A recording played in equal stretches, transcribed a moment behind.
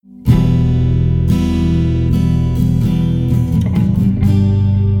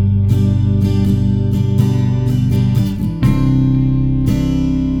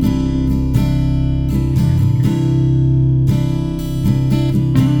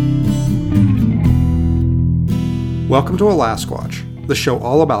Welcome to Alasquatch, the show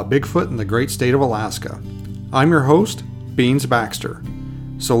all about Bigfoot in the great state of Alaska. I'm your host, Beans Baxter.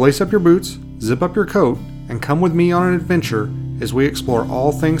 So lace up your boots, zip up your coat, and come with me on an adventure as we explore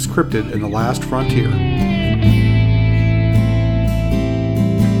all things cryptid in the last frontier.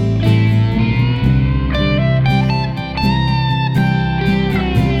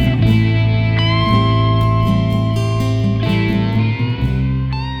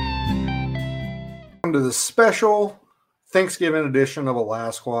 To the special Thanksgiving edition of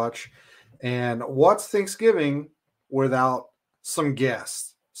Alasquatch. And what's Thanksgiving without some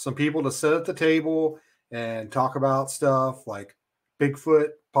guests, some people to sit at the table and talk about stuff like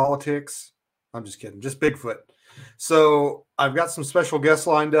Bigfoot, politics. I'm just kidding, just Bigfoot. So I've got some special guests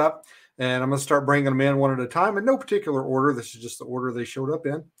lined up, and I'm going to start bringing them in one at a time in no particular order. This is just the order they showed up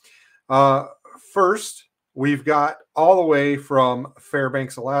in. First, we've got all the way from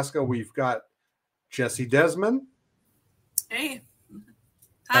Fairbanks, Alaska, we've got Jesse Desmond. Hey.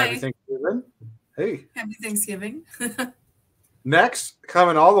 Hi. Happy Thanksgiving. Hey. Happy Thanksgiving. Next,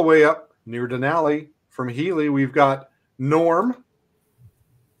 coming all the way up near Denali from Healy, we've got Norm.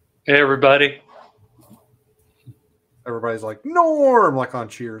 Hey, everybody. Everybody's like, Norm, like on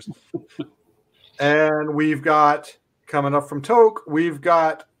Cheers. And we've got, coming up from Toke, we've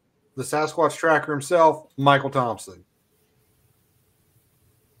got the Sasquatch tracker himself, Michael Thompson.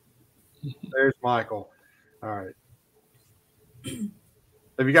 There's Michael. All right.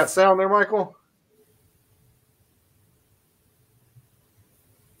 Have you got sound there, Michael?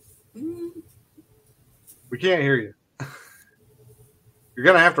 We can't hear you. You're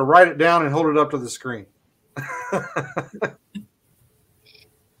going to have to write it down and hold it up to the screen.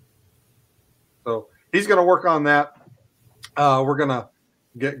 So he's going to work on that. We're going to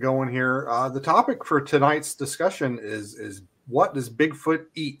get going here. The topic for tonight's discussion is what does Bigfoot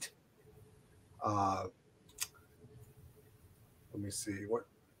eat? Let me see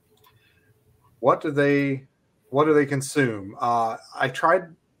what do they consume? I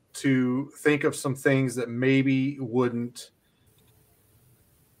tried to think of some things that maybe wouldn't.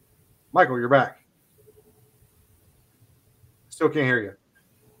 Michael, you're back. Still can't hear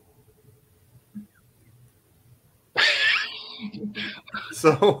you.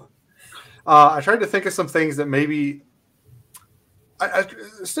 So I tried to think of some things that maybe I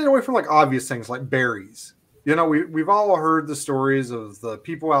stayed away from, like obvious things like berries. You know, we've all heard the stories of the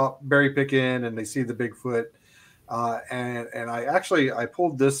people out berry picking and they see the Bigfoot. And I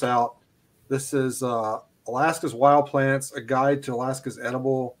pulled this out. This is Alaska's Wild Plants, a guide to Alaska's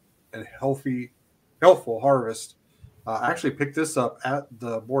edible and healthful harvest. I actually picked this up at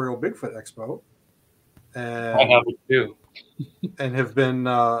the Boreal Bigfoot Expo. And I have it too. And have been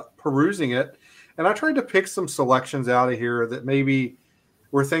perusing it. And I tried to pick some selections out of here that maybe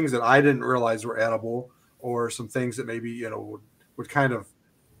were things that I didn't realize were edible, or some things that maybe, you know, would kind of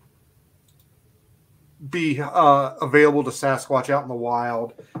be available to Sasquatch out in the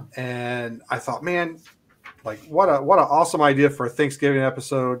wild. And I thought, man, like what an awesome idea for a Thanksgiving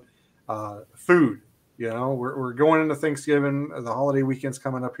episode. Food, you know, we're going into Thanksgiving, the holiday weekend's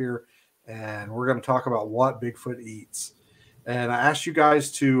coming up here, and we're going to talk about what Bigfoot eats. And I asked you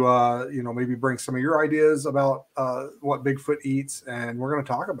guys to, maybe bring some of your ideas about what Bigfoot eats, and we're going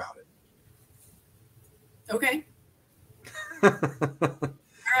to talk about it. Okay.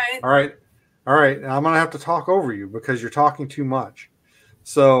 All right. Now I'm going to have to talk over you because you're talking too much.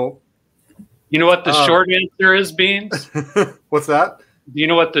 So, you know what the short answer is, Beans? What's that? Do you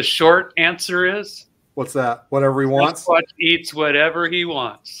know what the short answer is? What's that? Whatever he wants? Sasquatch eats whatever he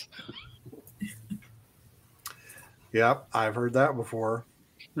wants. Yep, I've heard that before.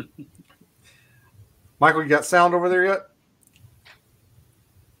 Michael, you got sound over there yet?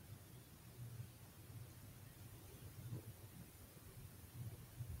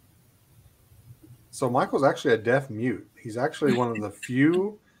 So Michael's actually a deaf mute. He's actually one of the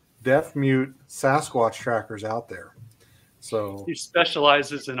few deaf mute Sasquatch trackers out there. So he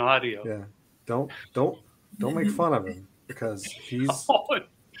specializes in audio. Yeah. Don't make fun of him because he's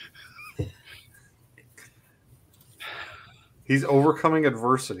overcoming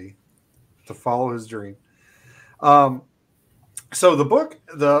adversity to follow his dream. So the book,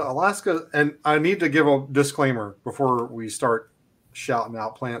 the Alaska, and I need to give a disclaimer before we start shouting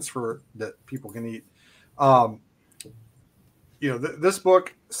out plants that people can eat. This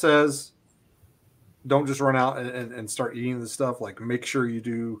book says don't just run out and start eating this stuff. Like, make sure you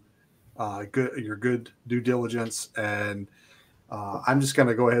do your good due diligence. And I'm just going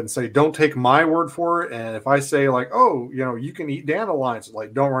to go ahead and say, don't take my word for it. And if I say like, oh, you can eat dandelions,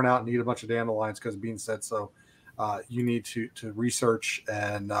 like don't run out and eat a bunch of dandelions because Bean said so. You need to research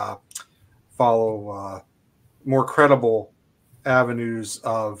and follow more credible avenues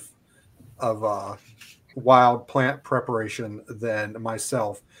of wild plant preparation than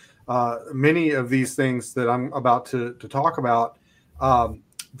myself. Many of these things that I'm about to talk about,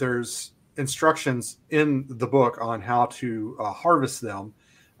 there's instructions in the book on how to harvest them.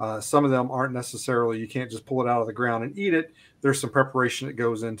 Some of them aren't necessarily, you can't just pull it out of the ground and eat it. There's some preparation that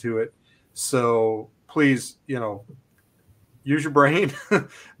goes into it. So please, use your brain.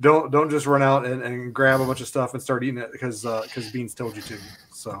 don't just run out and grab a bunch of stuff and start eating it because Beans told you to.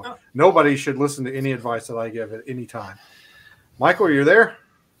 So nobody should listen to any advice that I give at any time. Michael, you're there?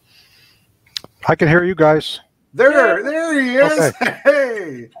 I can hear you guys. There he is. Okay.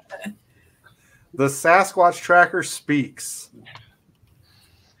 Hey, the Sasquatch Tracker speaks.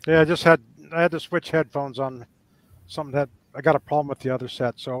 Yeah, I had to switch headphones on. Something that I got a problem with the other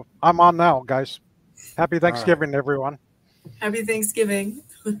set, so I'm on now, guys. Happy Thanksgiving, everyone. Happy Thanksgiving.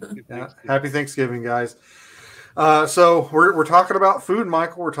 Yeah, happy Thanksgiving, guys. So we're talking about food,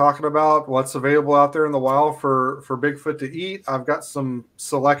 Michael. We're talking about what's available out there in the wild for Bigfoot to eat. I've got some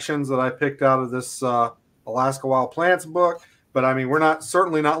selections that I picked out of this Alaska Wild Plants book, but I mean, we're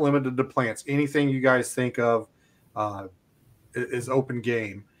certainly not limited to plants. Anything you guys think of is open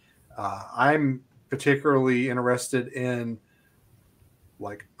game. I'm particularly interested in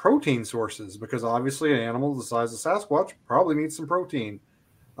like protein sources because obviously an animal the size of Sasquatch probably needs some protein.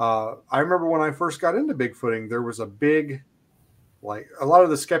 I remember when I first got into Bigfooting, there was a big, like a lot of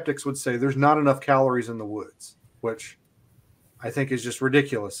the skeptics would say there's not enough calories in the woods, which I think is just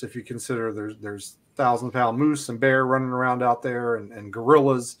ridiculous if you consider there's 1,000-pound moose and bear running around out there and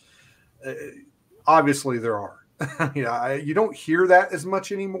gorillas. Obviously there are. Yeah, you don't hear that as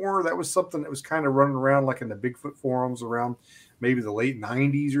much anymore. That was something that was kind of running around like in the Bigfoot forums around maybe the late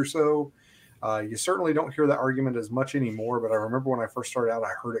 90s or so. You certainly don't hear that argument as much anymore, but I remember when I first started out, I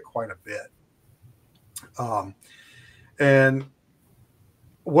heard it quite a bit. And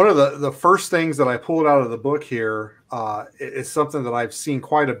one of the first things that I pulled out of the book here is something that I've seen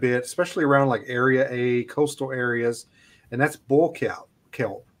quite a bit, especially around like Area A, coastal areas, and that's bull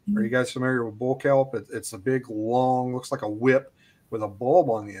kelp. Are you guys familiar with bull kelp? It's a big, long, looks like a whip with a bulb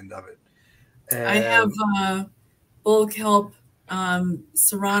on the end of it. And I have bull kelp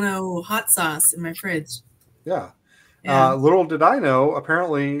Serrano hot sauce in my fridge. Yeah. Little did I know,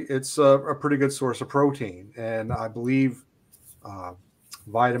 apparently it's a pretty good source of protein, and I believe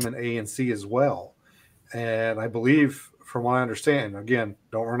vitamin A and C as well. And I believe, from what I understand, again,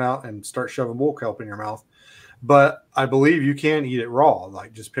 don't run out and start shoving bull kelp in your mouth, but I believe you can eat it raw,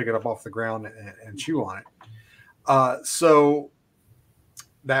 like just pick it up off the ground and chew on it. So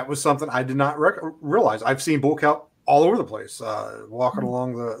that was something I did not realize. I've seen bull kelp all over the place, walking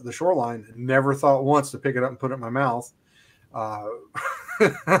along the shoreline. Never thought once to pick it up and put it in my mouth.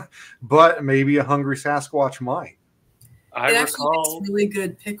 But maybe a hungry Sasquatch might. It actually makes really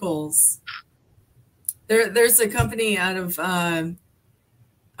good pickles. There's a company out of I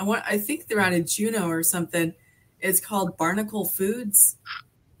think they're out of Juneau or something. It's called Barnacle Foods,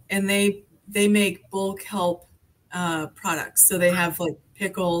 and they make bull kelp products. So they have like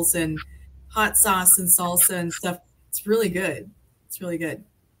pickles and hot sauce and salsa and stuff. It's really good. It's really good.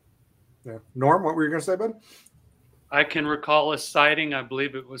 Yeah. Norm, what were you going to say, bud? I can recall a sighting, I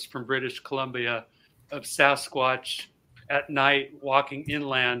believe it was from British Columbia, of Sasquatch at night walking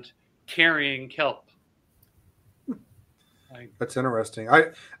inland carrying kelp. That's interesting.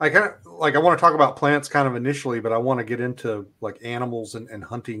 I kind of like, I want to talk about plants kind of initially, but I want to get into like animals and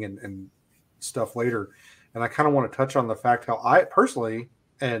hunting and stuff later. And I kind of want to touch on the fact how I personally,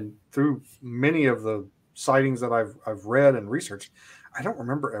 and through many of the sightings that I've read and researched, I don't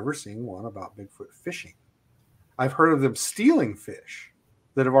remember ever seeing one about Bigfoot fishing. I've heard of them stealing fish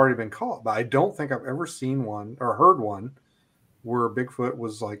that have already been caught, but I don't think I've ever seen one or heard one where Bigfoot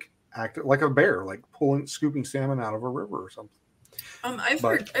was like acting like a bear, like scooping salmon out of a river or something. I've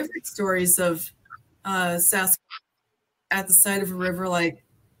heard stories of Sasquatch at the side of a river, like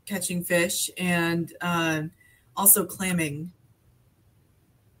catching fish and also clamming.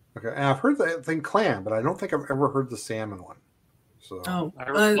 Okay, and I've heard that thing clam, but I don't think I've ever heard the salmon one. So I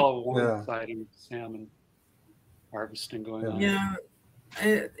recall one sighting salmon harvesting going on. Yeah,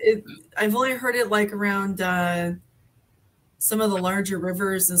 I've only heard it like around some of the larger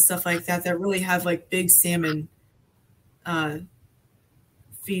rivers and stuff like that really have like big salmon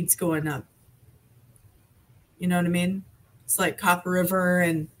feeds going up. You know what I mean? It's like Copper River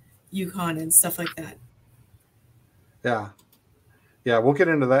and Yukon and stuff like that. Yeah, we'll get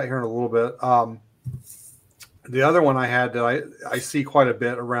into that here in a little bit. The other one I had that I see quite a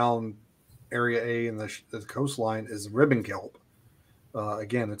bit around Area A and the coastline is ribbon kelp.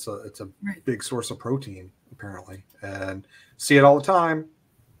 again, it's a Right. big source of protein apparently, and see it all the time.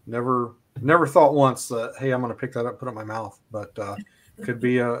 Never thought once that, hey, I'm going to pick that up, put it in my mouth, but could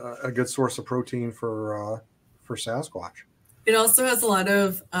be a good source of protein for Sasquatch. It also has a lot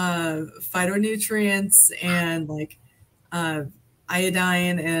of phytonutrients and like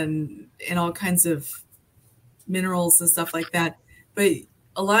iodine and all kinds of minerals and stuff like that. But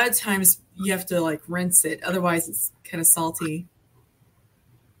a lot of times you have to like rinse it, otherwise it's kind of salty.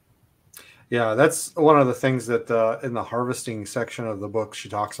 Yeah, that's one of the things that in the harvesting section of the book she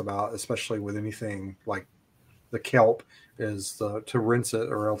talks about, especially with anything like the kelp, is to rinse it,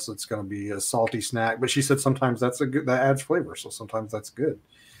 or else it's going to be a salty snack. But she said sometimes that adds flavor, so sometimes that's good.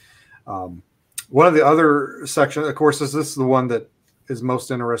 One of the other sections, of course, this is the one that is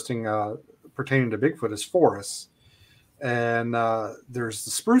most interesting pertaining to Bigfoot, is forests, and there's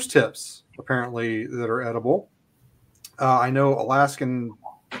the spruce tips apparently that are edible. I know Alaska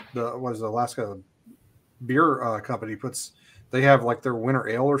beer company they have like their winter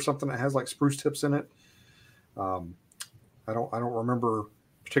ale or something that has like spruce tips in it. I don't remember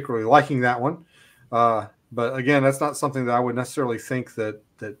particularly liking that one. But again, that's not something that I would necessarily think that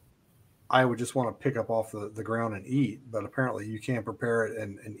I would just want to pick up off the ground and eat, but apparently you can prepare it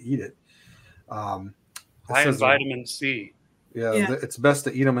and eat it. High in vitamin C. Yeah, it's best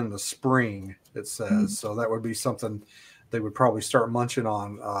to eat them in the spring, it says. So that would be something they would probably start munching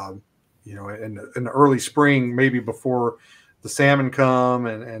on, in the early spring, maybe before the salmon come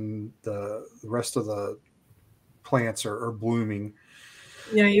and the rest of the plants are blooming.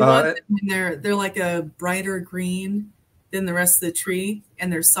 Yeah, you want them when they're like a brighter green than the rest of the tree, and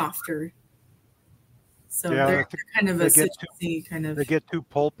they're softer. So they're kind of a citrusy kind of. They get too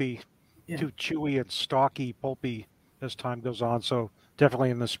pulpy, too chewy and stocky, pulpy as time goes on. So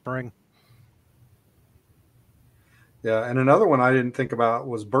definitely in the spring. Yeah, and another one I didn't think about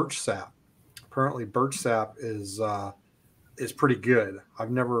was birch sap. Apparently, birch sap is pretty good.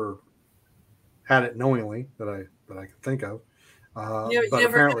 I've never had it knowingly that I can think of. You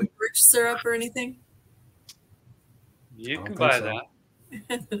ever had birch syrup or anything? You can buy that.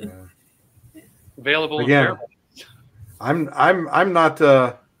 Yeah. Available again. I'm not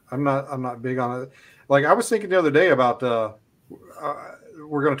big on it. Like I was thinking the other day about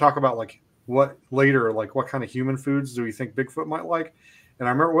we're going to talk about like what kind of human foods do we think Bigfoot might like? And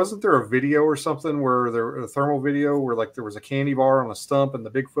I remember, wasn't there a video or something where a thermal video where like there was a candy bar on a stump and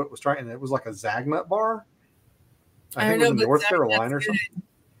the Bigfoot was trying, and it was like a Zagnut bar. I think it was in North Carolina or something.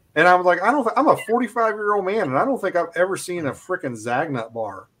 And I was like, I'm a 45-year-old man, and I don't think I've ever seen a freaking Zagnut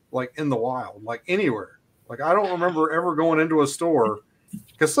bar like in the wild, like anywhere. Like I don't remember ever going into a store,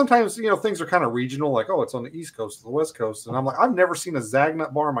 because sometimes things are kind of regional, like it's on the East Coast or the West Coast, and I'm like, I've never seen a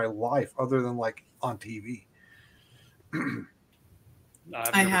Zagnut bar in my life other than like on TV.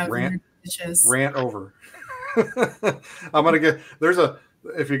 I have rant over. I'm gonna get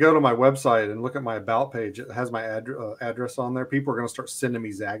if you go to my website and look at my about page, it has my address on there. People are going to start sending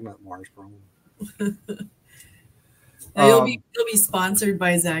me Zagnut bars from them. You'll be sponsored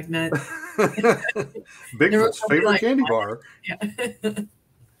by Zagnut. Bigfoot's favorite candy bar. Yeah.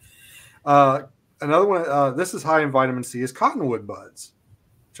 Another one, this is high in vitamin C, is cottonwood buds,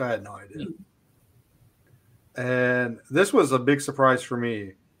 which I had no idea. And this was a big surprise for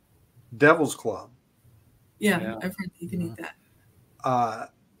me. Devil's Club. Yeah. I've heard you can eat that.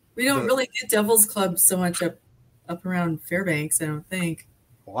 We don't really get Devil's Club so much up around Fairbanks, I don't think.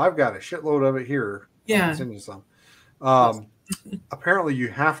 Well, I've got a shitload of it here. Yeah. I'll send you some. Apparently you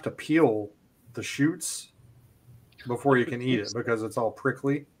have to peel the shoots before you can eat it because it's all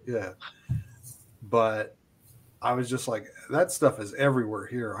prickly. Yeah. But I was just like, that stuff is everywhere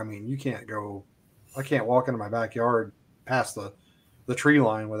here. I mean, I can't walk into my backyard past the tree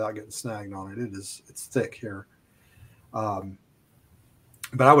line without getting snagged on it. It's thick here.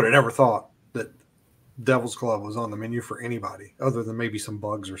 But I would have never thought that Devil's Club was on the menu for anybody other than maybe some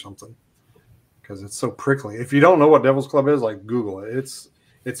bugs or something, because it's so prickly. If you don't know what Devil's Club is, like Google it.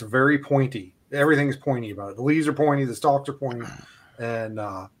 It's very pointy. Everything's pointy about it. The leaves are pointy, the stalks are pointy, and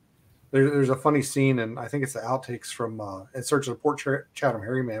there's a funny scene, and I think it's the outtakes from In Search of the Port Chatham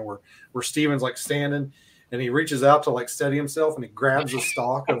Hairy Man, where Steven's like standing and he reaches out to like steady himself and he grabs a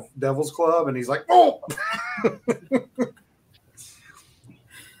stalk of Devil's Club and he's like, oh.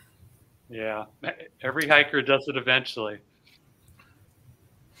 Yeah, every hiker does it eventually.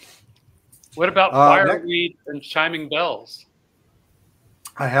 What about fireweed and chiming bells?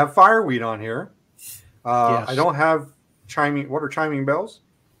 I have fireweed on here. Yes. I don't have chiming. What are chiming bells?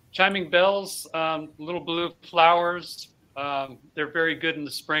 Chiming bells, little blue flowers. They're very good in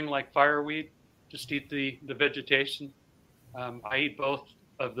the spring, like fireweed. Just eat the vegetation. I eat both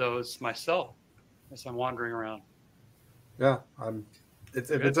of those myself as I'm wandering around. Yeah, if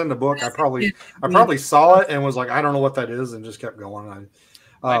it's in the book, I probably saw it and was like, I don't know what that is, and just kept going.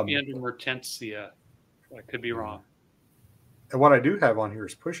 Might be under Mertensia. I could be wrong. And what I do have on here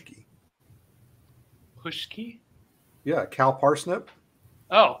is pushki. Pushki? Yeah, cow parsnip.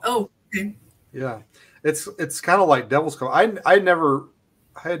 Oh, okay. Yeah, it's kind of like devil's club. I had never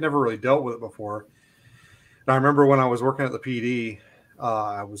really dealt with it before. And I remember when I was working at the PD,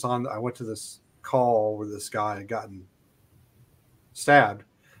 I went to this call where this guy had gotten stabbed,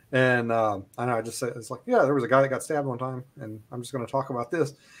 and I just said, it's like, yeah, there was a guy that got stabbed one time, and I'm just going to talk about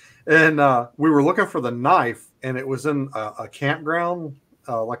this. And we were looking for the knife, and it was in a campground,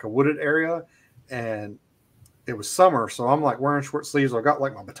 like a wooded area, and it was summer, so I'm like wearing short sleeves. I got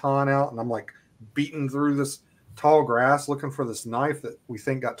like my baton out, and I'm like beating through this tall grass looking for this knife that we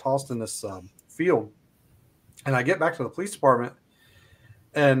think got tossed in this field. And I get back to the police department,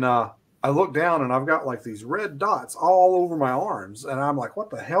 and I look down, and I've got like these red dots all over my arms, and I'm like, what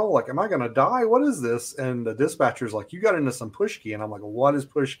the hell? Like, am I going to die? What is this? And the dispatcher's like, you got into some pushki. And I'm like, what is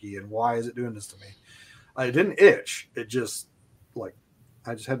pushki, and why is it doing this to me? It didn't itch. It just like,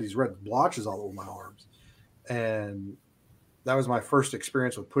 I just had these red blotches all over my arms. And that was my first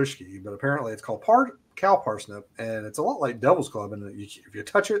experience with pushki, but apparently it's called cow parsnip, and it's a lot like devil's club. And if you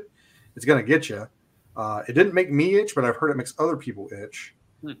touch it, it's going to get you. It didn't make me itch, but I've heard it makes other people itch.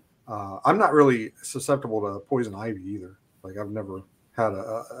 I'm not really susceptible to poison ivy either. Like, I've never had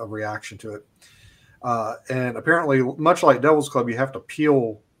a reaction to it. And apparently, much like devil's club, you have to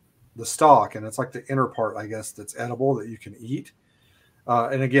peel the stalk, and it's like the inner part, I guess, that's edible that you can eat.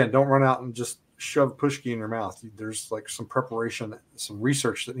 And again, don't run out and just shove pushki in your mouth. There's like some preparation, some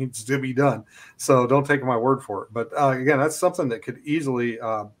research that needs to be done. So don't take my word for it. But again, that's something that could easily,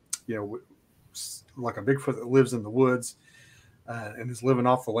 like a Bigfoot that lives in the woods and is living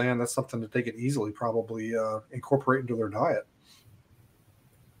off the land. That's something that they could easily probably incorporate into their diet.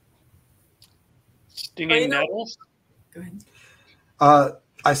 Stinging nettles? Go ahead.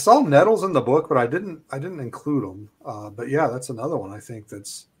 I saw nettles in the book, but I didn't include them. But yeah, that's another one I think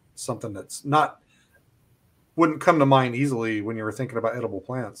that's something that's wouldn't come to mind easily when you were thinking about edible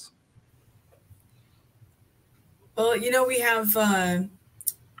plants. Well, we have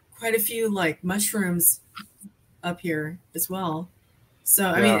quite a few like mushrooms up here as well. So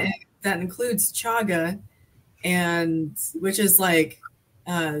I mean, that includes chaga, and which is like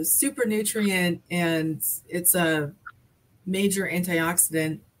super nutrient, and it's a major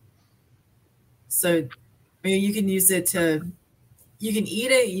antioxidant. So I mean, you can use it you can eat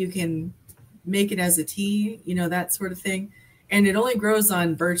it, you can make it as a tea, that sort of thing. And it only grows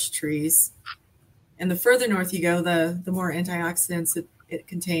on birch trees. And the further north you go, the more antioxidants it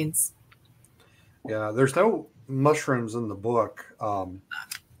contains. Yeah, there's no mushrooms in the book.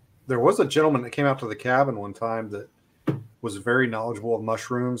 There was a gentleman that came out to the cabin one time that was very knowledgeable of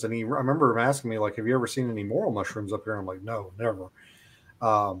mushrooms. And I remember him asking me, like, have you ever seen any morel mushrooms up here? I'm like, no, never.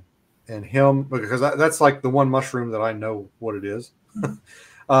 And him, because that's like the one mushroom that I know what it is.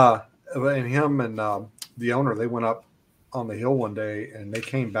 And him and the owner, they went up on the hill one day, and they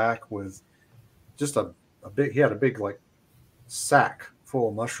came back with just he had a big like sack full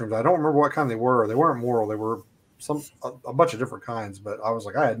of mushrooms. I don't remember what kind they were. They weren't morel. They were a bunch of different kinds, but I was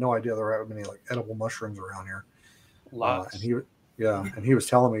like, I had no idea there were many like edible mushrooms around here. Lots. And he was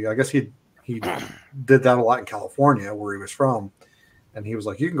telling me, I guess he did that a lot in California where he was from. And he was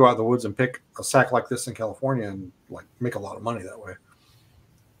like, you can go out in the woods and pick a sack like this in California and like make a lot of money that way.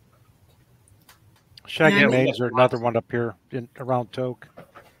 Shaggy manes are another one up here around Toke.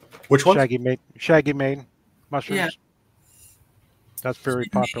 Which one? Shaggy mane mushrooms. Yeah. That's very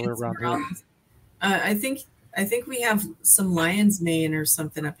popular around here. I think we have some lion's mane or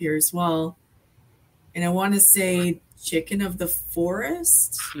something up here as well. And I want to say chicken of the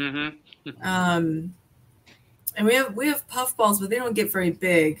forest. Mm-hmm. And we have puffballs, but they don't get very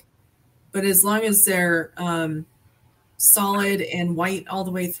big. But as long as they're solid and white all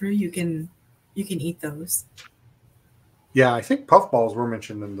the way through, you can eat those. Yeah, I think puffballs were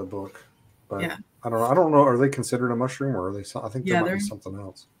mentioned in the book, but yeah. I don't know. Are they considered a mushroom, or are they? I think there might be something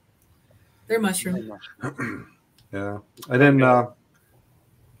else. They're mushroom. Yeah, and then go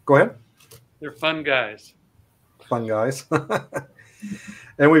ahead. They're fun guys. Fun guys.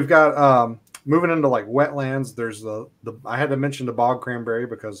 And we've got moving into like wetlands. There's the I had to mention the bog cranberry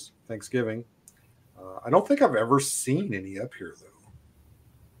because Thanksgiving. I don't think I've ever seen any up here though.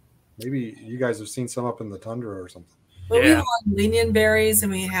 Maybe you guys have seen some up in the tundra or something. Well, we have a lot of lingonberries,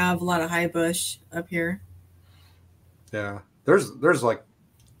 and we have a lot of high bush up here. Yeah, there's like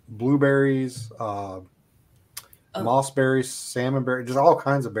blueberries. moss berries, salmon berries, just all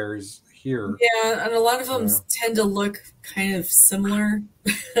kinds of berries here. Yeah, and a lot of them tend to look kind of similar.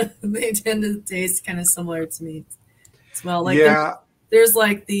 They tend to taste kind of similar to me as well. Like there's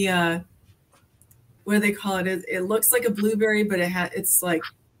like the what do they call it? It looks like a blueberry, but it's like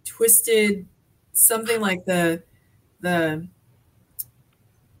twisted, something like the when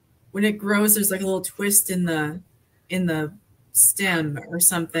it grows, there's like a little twist in the stem or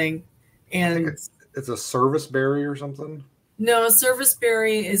something. And it's a service berry or something. No, service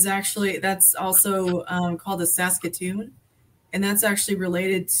berry is actually, that's also called a Saskatoon, and that's actually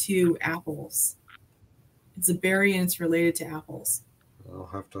related to apples. It's a berry and it's related to apples. I'll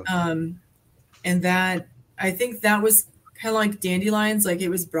have to. And that, I think that was kind of like dandelions, like it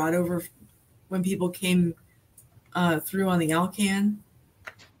was brought over when people came through on the Alcan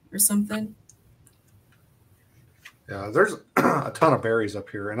or something. Yeah, there's a ton of berries up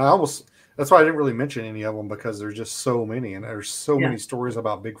here, and that's why I didn't really mention any of them, because there's just so many, and there's so many stories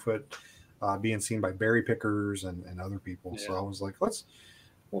about Bigfoot being seen by berry pickers and other people. Yeah. So I was like,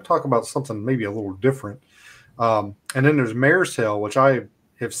 we'll talk about something maybe a little different. And then there's mare's tail, which I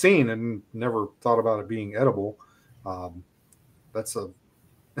have seen and never thought about it being edible. That's a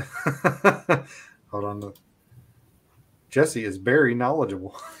hold on. Jesse is very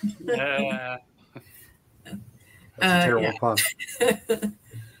knowledgeable. Yeah. That's a terrible pun.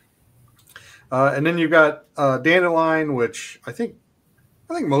 And then you've got dandelion, which I think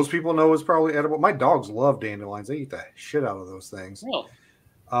most people know is probably edible. My dogs love dandelions; they eat the shit out of those things.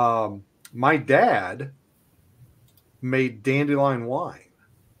 Oh. My dad made dandelion wine.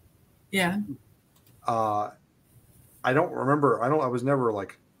 Yeah. I don't remember. I was never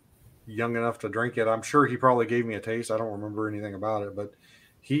like young enough to drink it. I'm sure he probably gave me a taste. I don't remember anything about it, but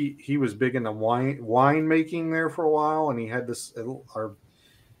he was big into wine making there for a while, and he had this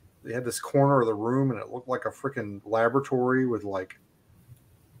corner of the room, and it looked like a freaking laboratory with like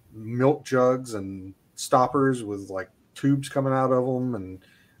milk jugs and stoppers with like tubes coming out of them,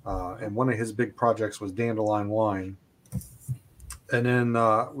 and one of his big projects was dandelion wine. And then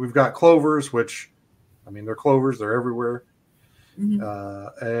we've got clovers, which, I mean, they're clovers, they're everywhere.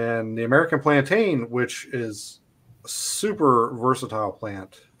 Mm-hmm. And the American plantain, which is a super versatile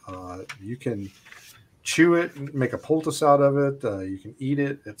plant. You can chew it, make a poultice out of it. You can eat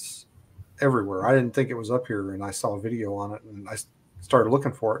it. It's everywhere. I didn't think it was up here, and I saw a video on it, and I started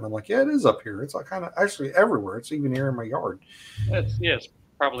looking for it, and I'm like, yeah, it is up here. It's kind of actually everywhere. It's even here in my yard. It's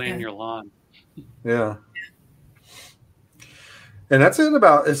probably in your lawn. Yeah. And that's it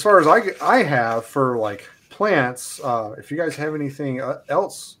about as far as I have for like plants. If you guys have anything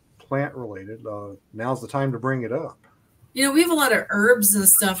else plant related, now's the time to bring it up. You know, we have a lot of herbs and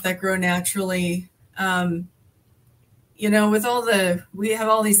stuff that grow naturally. You know, we have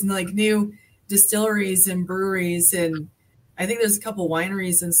all these like new distilleries and breweries, and I think there's a couple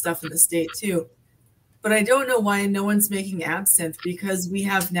wineries and stuff in the state too. But I don't know why no one's making absinthe, because we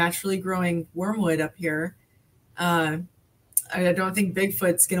have naturally growing wormwood up here. I don't think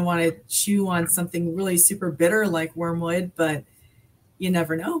Bigfoot's going to want to chew on something really super bitter like wormwood, but you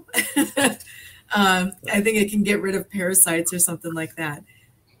never know. I think it can get rid of parasites or something like that.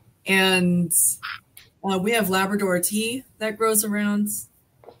 And we have Labrador tea that grows around.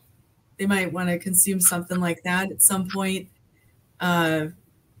 They might want to consume something like that at some point.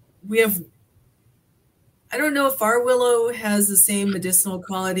 We have, I don't know if our willow has the same medicinal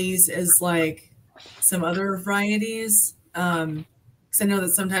qualities as like some other varieties. Because I know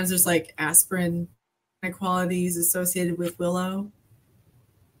that sometimes there's like aspirin qualities associated with willow.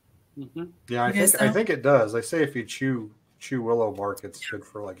 Mm-hmm. Yeah, I think it does. They say if you chew willow bark, it's good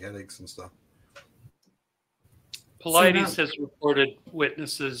for like headaches and stuff. Paulides has reported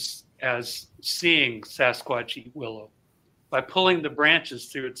witnesses as seeing Sasquatch eat willow by pulling the branches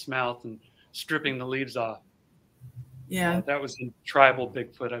through its mouth and stripping the leaves off. Yeah, that was in tribal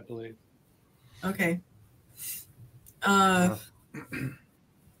Bigfoot, I believe. Okay.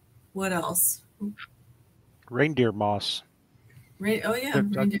 What else? Reindeer moss. Oh yeah,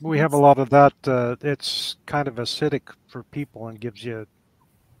 we have a lot of that. It's kind of acidic for people and gives you,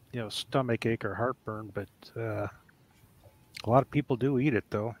 stomach ache or heartburn. But a lot of people do eat it,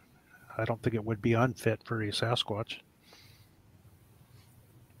 though. I don't think it would be unfit for a Sasquatch.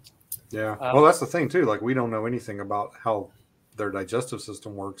 Yeah, well, that's the thing too. Like, we don't know anything about how their digestive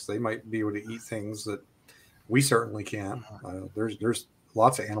system works. They might be able to eat things that we certainly can't. There's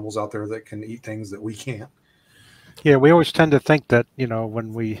lots of animals out there that can eat things that we can't. Yeah, we always tend to think that,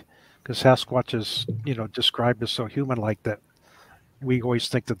 because Sasquatch is, described as so human-like, that we always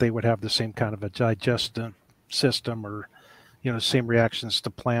think that they would have the same kind of a digestive system or, same reactions to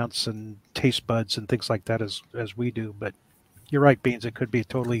plants and taste buds and things like that as we do. But you're right, Beans. It could be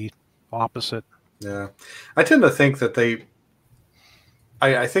totally opposite. Yeah, I tend to think that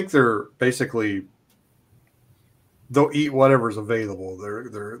I think they're basically, they'll eat whatever's available.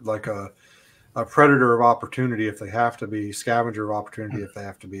 They're like a predator of opportunity if they have to be, scavenger of opportunity if they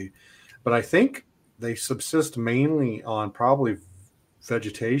have to be. But I think they subsist mainly on probably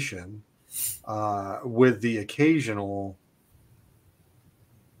vegetation, with the occasional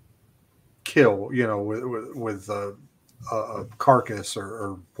kill, with a carcass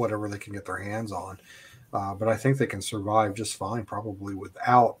or whatever they can get their hands on. But I think they can survive just fine, probably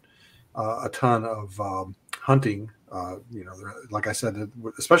without a ton of hunting. Like I said,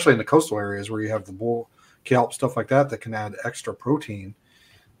 especially in the coastal areas where you have the bull kelp, stuff like that can add extra protein.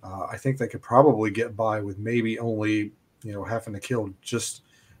 I think they could probably get by with maybe only, having to kill just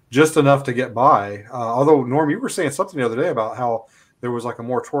enough to get by. Although, Norm, you were saying something the other day about how there was like a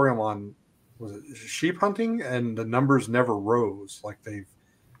moratorium on, was it sheep hunting, and the numbers never rose. Like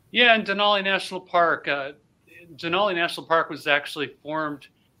Yeah, in Denali National Park. Denali National Park was actually formed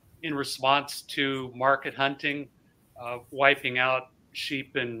in response to market hunting, wiping out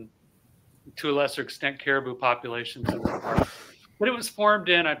sheep and, to a lesser extent, caribou populations in the park. But it was formed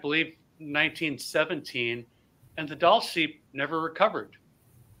in, I believe, 1917, and the Dall sheep never recovered.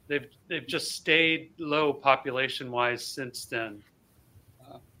 They've just stayed low population-wise since then,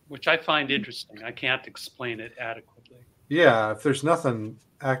 which I find interesting. I can't explain it adequately. Yeah, if there's nothing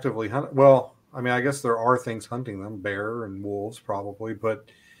actively hunting, well, I mean, I guess there are things hunting them, bear and wolves probably, but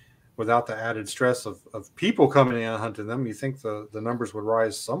without the added stress of people coming in and hunting them, you think the numbers would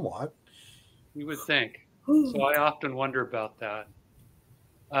rise somewhat. You would think. So I often wonder about that.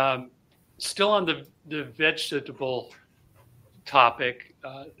 Still on the vegetable topic,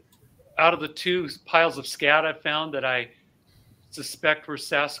 out of the two piles of scat I found that I suspect were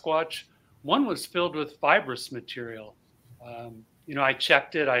Sasquatch, one was filled with fibrous material. I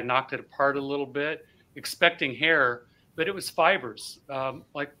checked it, I knocked it apart a little bit, expecting hair, but it was fibers,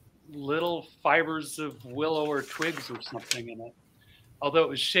 like little fibers of willow or twigs or something in it, although it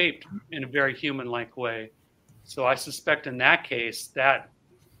was shaped in a very human-like way. So I suspect in that case that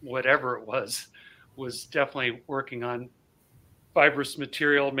whatever it was definitely working on fibrous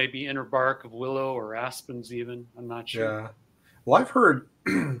material, maybe inner bark of willow or aspens even. I'm not sure. Yeah. Well, I've heard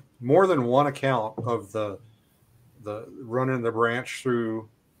more than one account of the running the branch through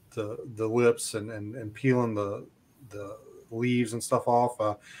the lips and peeling the leaves and stuff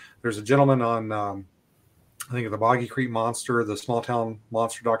off. There's a gentleman on, I think, the Boggy Creek Monster, the small town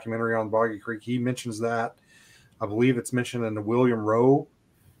monster documentary on Boggy Creek. He mentions that. I believe it's mentioned in the William Rowe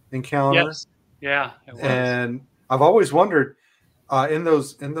encounter. Yes. Yeah, it was. And I've always wondered, in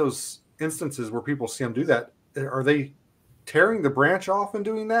those instances where people see them do that, are they tearing the branch off and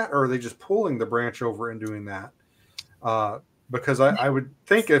doing that, or are they just pulling the branch over and doing that? Because I would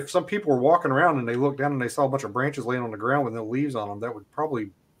think if some people were walking around and they looked down and they saw a bunch of branches laying on the ground with no leaves on them, that would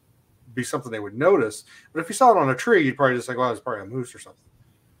probably be something they would notice. But if you saw it on a tree, you'd probably just think, well, it's probably a moose or something.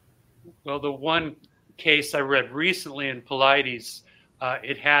 Well, the one case I read recently in Polites,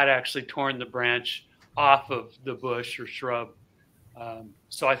 it had actually torn the branch off of the bush or shrub.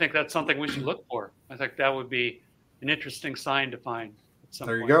 So I think that's something we should look for. I think that would be an interesting sign to find.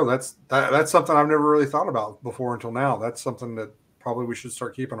 There you go. That's something I've never really thought about before until now. That's something that probably we should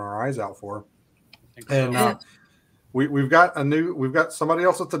start keeping our eyes out for. And we've got somebody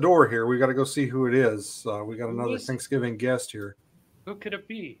else at the door here. We got to go see who it is. We got another Thanksgiving guest here. Who could it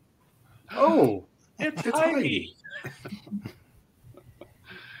be? Oh, it's Heidi.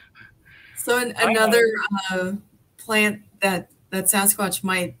 So another plant that Sasquatch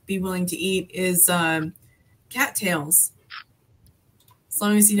might be willing to eat is cattails. As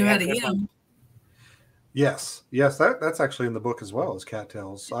long as you know how to eat them. Yes, that's actually in the book as well as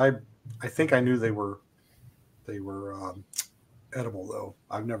cattails. I think I knew they were edible though.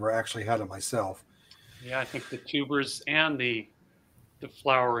 I've never actually had them myself. Yeah, I think the tubers and the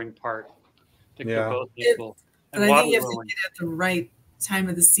flowering part. I think they're both edible. But I think you have to get it at the right time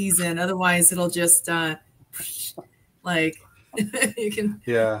of the season. Otherwise, it'll just like you can.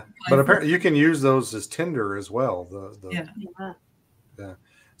 Yeah, but apparently you can use those as tinder as well. Yeah.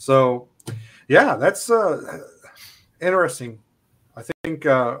 So, yeah, that's interesting. I think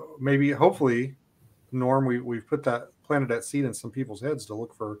maybe, hopefully, Norm, we've planted that seed in some people's heads to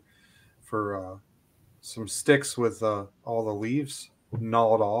look for some sticks with all the leaves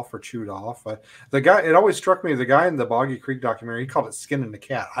gnawed off or chewed off. It always struck me, the guy in the Boggy Creek documentary, he called it skinning the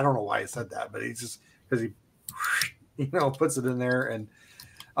cat. I don't know why he said that, but he's just because he puts it in there and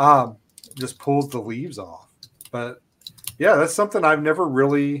just pulls the leaves off. But Yeah, that's something I've never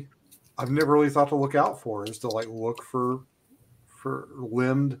really thought to look out for, is to like look for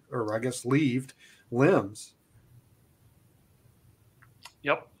limbed, or I guess leaved limbs.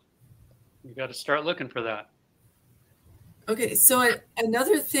 Yep. You got to start looking for that. Okay, so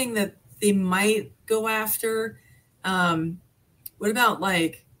another thing that they might go after, what about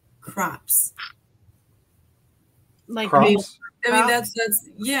like crops? Like Crops? I mean,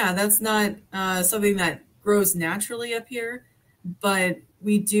 that's not something that grows naturally up here, but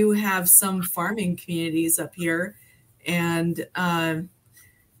we do have some farming communities up here, and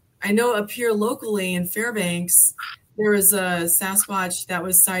I know up here locally in Fairbanks, there was a Sasquatch that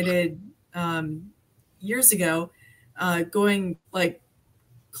was sighted years ago, going like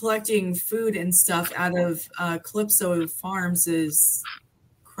collecting food and stuff out of Calypso Farms'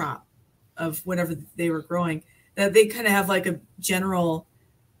 crop of whatever they were growing. That they kind of have like a general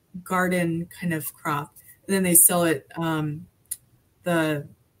garden kind of crop, and then they sell it the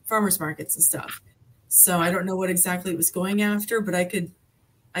farmers markets and stuff. So I don't know what exactly it was going after, but I could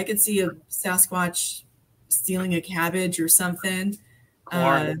see a Sasquatch stealing a cabbage or something.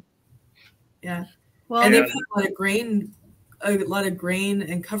 Yeah. Well, and they put a lot of grain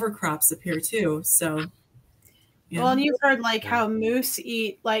and cover crops up here too. So yeah. Well, and you've heard like how moose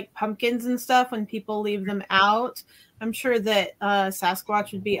eat like pumpkins and stuff when people leave them out. I'm sure that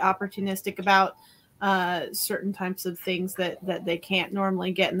Sasquatch would be opportunistic about certain types of things that they can't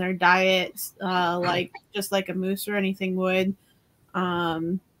normally get in their diets, like just like a moose or anything would. Yeah,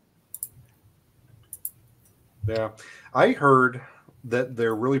 I heard that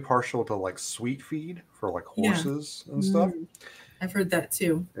they're really partial to like sweet feed for like horses and stuff. I've heard that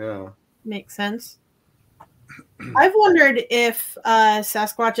too. Yeah, makes sense. I've wondered if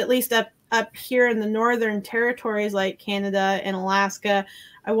Sasquatch, at least up here in the northern territories like Canada and Alaska,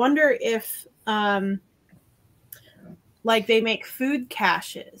 I wonder if like they make food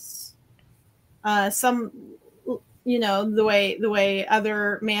caches. Some, you know, the way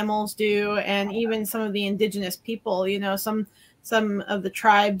other mammals do, and even some of the indigenous people, you know, some of the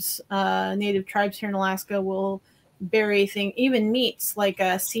tribes, native tribes here in Alaska will bury even meats like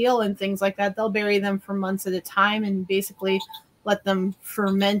a seal and things like that. They'll bury them for months at a time and basically let them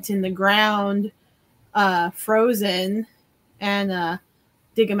ferment in the ground, frozen, and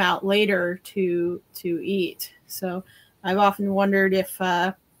dig them out later to eat. So I've often wondered if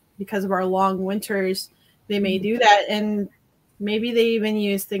because of our long winters, they may do that, and maybe they even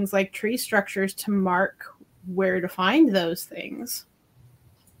use things like tree structures to mark where to find those things.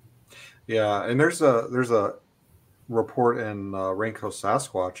 Yeah, and there's a report in Raincoast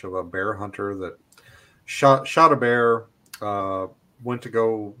Sasquatch of a bear hunter that shot a bear, went to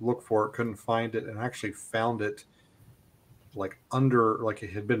go look for it, couldn't find it, and actually found it like under, like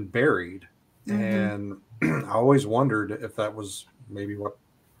it had been buried. And I always wondered if that was maybe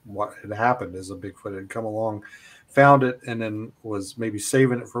what had happened, is a Bigfoot had come along, found it, and then was maybe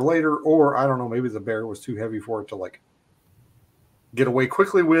saving it for later, or I don't know, maybe the bear was too heavy for it to like get away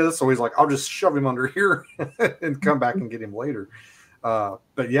quickly with, so he's like, I'll just shove him under here and come back and get him later.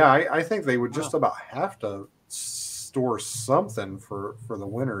 But yeah, I think they would just about have to store something for the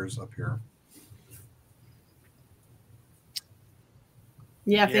winters up here.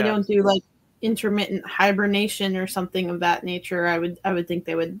 Yeah, if they don't do like intermittent hibernation or something of that nature, I would think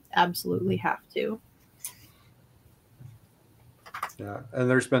they would absolutely have to. Yeah, and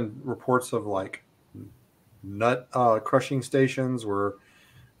there's been reports of like nut crushing stations where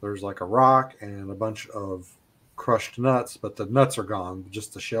there's like a rock and a bunch of crushed nuts, but the nuts are gone,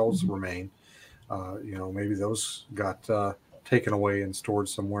 just the shells remain. You know, maybe those got taken away and stored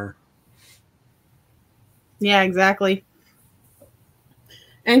somewhere. Yeah, exactly.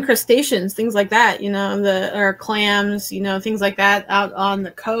 And crustaceans, things like that, you know, or clams, you know, things like that out on the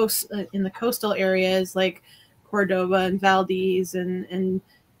coast, in the coastal areas like Cordova and Valdez and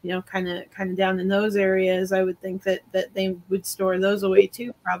you know, kind of down in those areas. I would think that they would store those away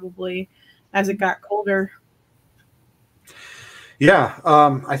too, probably as it got colder. Yeah,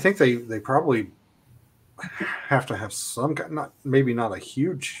 I think they probably have to have some, maybe not a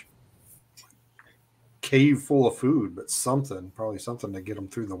huge cave full of food, but probably something to get them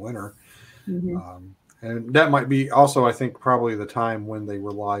through the winter. And that might be also, I think, probably the time when they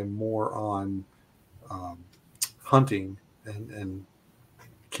rely more on hunting and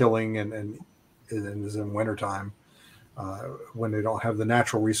killing and is in wintertime, when they don't have the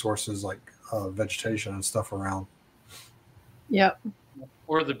natural resources like vegetation and stuff around. Yep.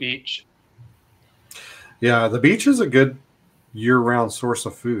 Or the beach. Yeah, the beach is a good year-round source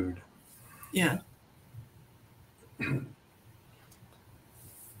of food. Yeah.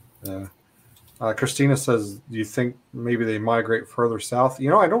 Christina says, do you think maybe they migrate further south?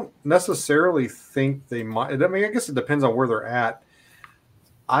 I don't necessarily think they might. I mean, I guess it depends on where they're at.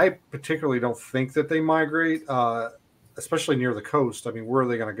 I particularly don't think that they migrate, especially near the coast. I mean, where are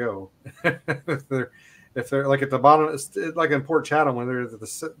they going to go? if they're like at the bottom, like in Port Chatham, when they're at the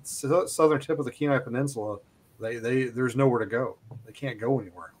southern tip of the Kenai Peninsula, there's nowhere to go. They can't go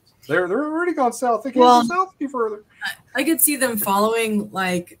anywhere else. They're already gone south. They can't go south any further. I could see them following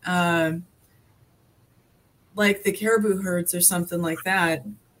like the caribou herds or something like that.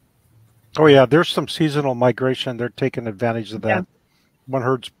 Oh yeah, there's some seasonal migration. They're taking advantage of that. Yeah. When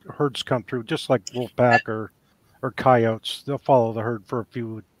herds come through, just like wolfpack or coyotes, they'll follow the herd for a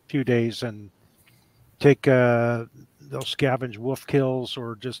few days and take they'll scavenge wolf kills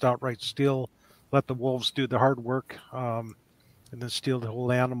or just outright steal, let the wolves do the hard work, and then steal the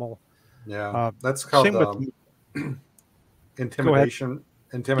whole animal. Yeah, that's called intimidation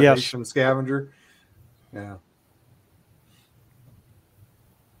yes. Scavenger. Yeah.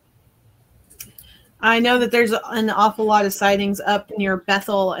 I know that there's an awful lot of sightings up near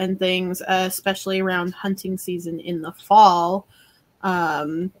Bethel and things, especially around hunting season in the fall.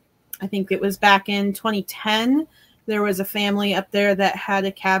 I think it was back in 2010. There was a family up there that had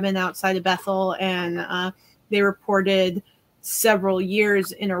a cabin outside of Bethel, and they reported several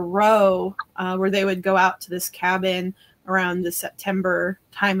years in a row where they would go out to this cabin around the September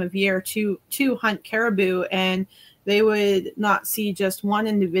time of year to hunt caribou, and they would not see just one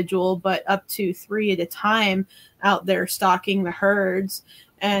individual, but up to 3 at a time out there stalking the herds.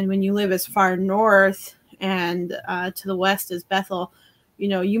 And when you live as far north and to the west as Bethel,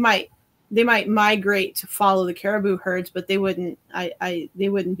 they might migrate to follow the caribou herds, but they wouldn't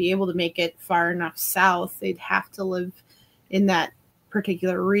be able to make it far enough south. They'd have to live in that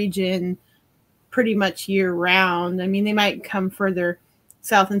particular region pretty much year round. I mean, they might come further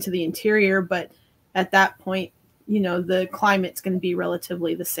south into the interior, but at that point, the climate's going to be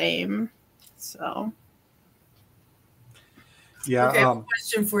relatively the same. So, yeah. Okay,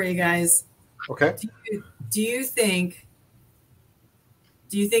 question for you guys. Okay. Do you think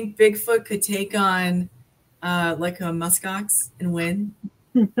Bigfoot could take on like a muskox and win?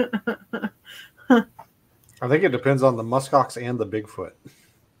 I think it depends on the muskox and the Bigfoot.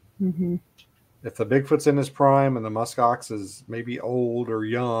 Mm-hmm. If the Bigfoot's in his prime and the muskox is maybe old or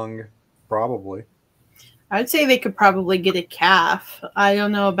young, probably. I'd say they could probably get a calf. I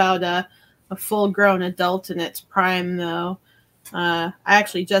don't know about a full-grown adult in its prime, though. I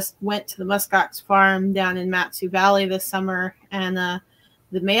actually just went to the muskox farm down in Matsu Valley this summer, and the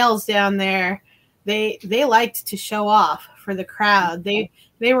males down there, they liked to show off for the crowd. They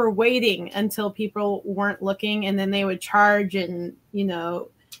were waiting until people weren't looking, and then they would charge and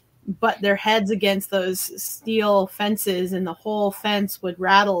butt their heads against those steel fences, and the whole fence would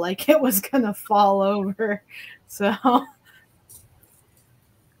rattle like it was gonna fall over. So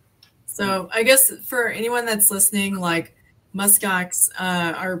I guess for anyone that's listening, like muskox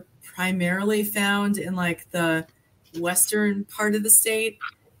are primarily found in like the western part of the state,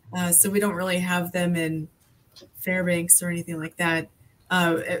 so we don't really have them in Fairbanks or anything like that,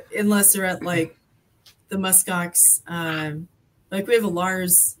 unless they're at like the muskox. Like we have the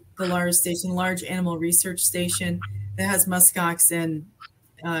LARS station, Large Animal Research Station, that has muskox, and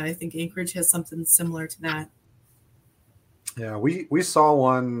I think Anchorage has something similar to that. Yeah, we saw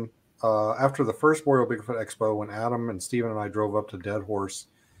one after the first Boreal Bigfoot Expo when Adam and Steven and I drove up to Dead Horse.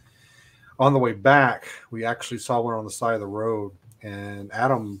 On the way back, we actually saw one on the side of the road, and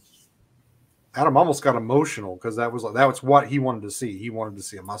Adam almost got emotional because that was what he wanted to see. He wanted to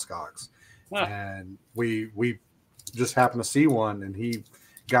see a muskox, and we just happened to see one, and he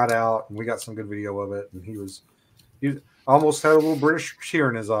got out, and we got some good video of it, and he almost had a little British tear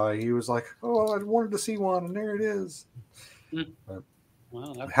in his eye. He was like, "Oh, I wanted to see one, and there it is." But,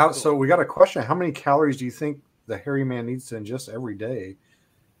 wow, cool. So we got a question: how many calories do you think the hairy man needs to ingest every day?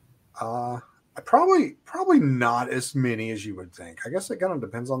 Probably not as many as you would think. I guess it kind of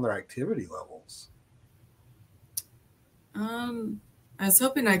depends on their activity levels. I was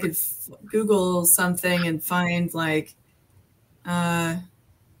hoping I could Google something and find like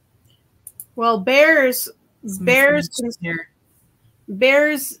well, bears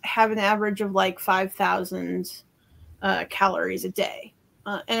have an average of like 5,000 calories a day,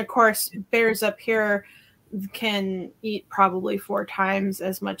 and of course bears up here can eat probably 4 times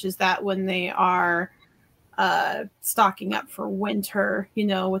as much as that when they are stocking up for winter,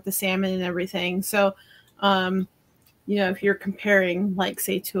 with the salmon and everything. So if you're comparing, like,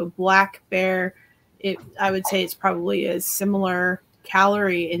 say, to a black bear, I would say it's probably a similar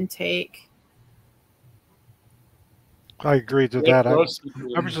calorie intake. I agree to that. I was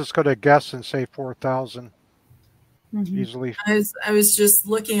just going to guess and say 4,000 easily. I was just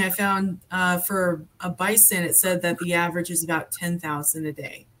looking. I found for a bison, it said that the average is about 10,000 a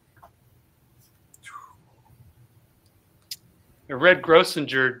day. Red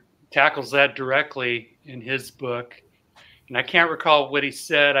Grossinger tackles that directly in his book. And I can't recall what he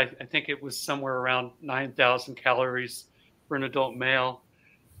said. I think it was somewhere around 9,000 calories for an adult male.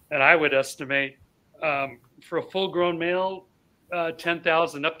 And I would estimate for a full-grown male,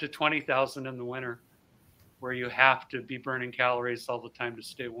 10,000 up to 20,000 in the winter, where you have to be burning calories all the time to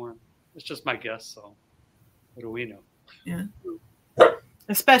stay warm. It's just my guess. So what do we know? Yeah.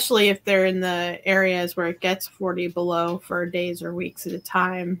 Especially if they're in the areas where it gets 40 below for days or weeks at a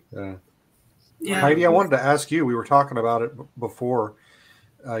time. Yeah. Heidi, I wanted to ask you, we were talking about it before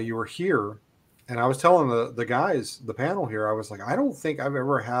you were here, and I was telling the guys, the panel here, I was like, I don't think I've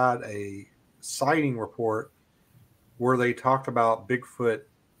ever had a sighting report where they talked about Bigfoot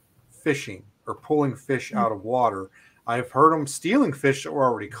fishing or pulling fish out of water. I've heard them stealing fish that were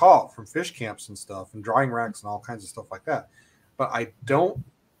already caught from fish camps and stuff and drying racks and all kinds of stuff like that. But I don't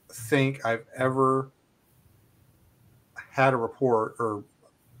think I've ever had a report or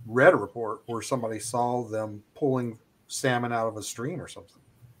read a report where somebody saw them pulling salmon out of a stream or something.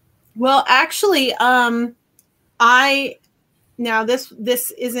 Well, actually,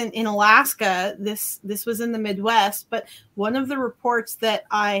 this isn't in Alaska. This was in the Midwest, but one of the reports that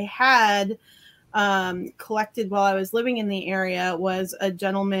I had collected while I was living in the area was a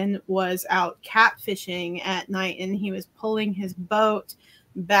gentleman was out catfishing at night, and he was pulling his boat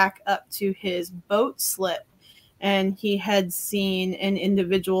back up to his boat slip, and he had seen an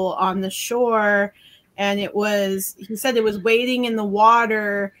individual on the shore, and he said it was wading in the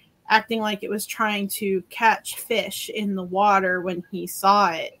water, acting like it was trying to catch fish in the water when he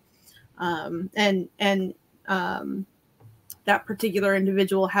saw it. That particular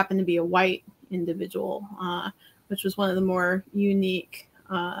individual happened to be a white individual, which was one of the more unique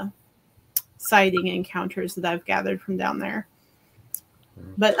sighting encounters that I've gathered from down there.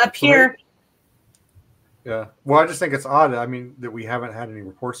 But up here... Yeah. Well, I just think it's odd. I mean, that we haven't had any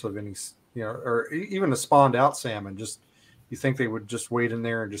reports of any, or even a spawned out salmon. Just, you think they would just wade in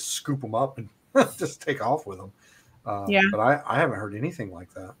there and just scoop them up and just take off with them. But I haven't heard anything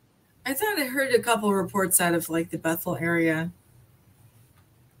like that. I thought I heard a couple reports out of like the Bethel area.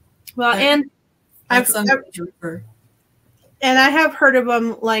 Well, and I have heard of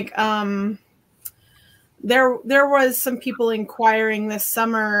them like, There was some people inquiring this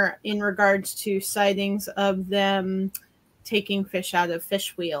summer in regards to sightings of them taking fish out of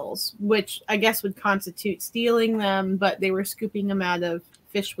fish wheels, which I guess would constitute stealing them, but they were scooping them out of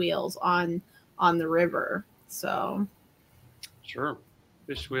fish wheels on the river. So, sure,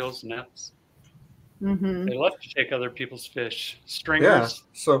 fish wheels, nets. Mm-hmm. They love to take other people's fish, stringers.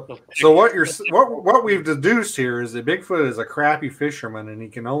 Yeah. So what we've deduced here is that Bigfoot is a crappy fisherman, and he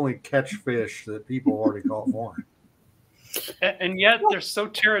can only catch fish that people already caught for him. And yet they're so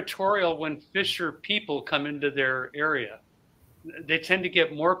territorial when fisher people come into their area. They tend to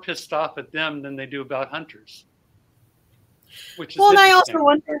get more pissed off at them than they do about hunters. Which is well, and I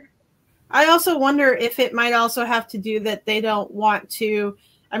also wonder if it might also have to do that they don't want to.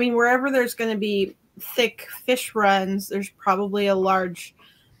 I mean, wherever there's going to be thick fish runs, there's probably a large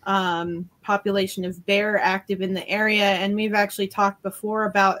population of bear active in the area, and we've actually talked before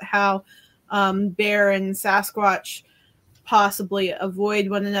about how bear and Sasquatch possibly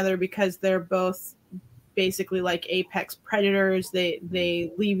avoid one another because they're both basically like apex predators.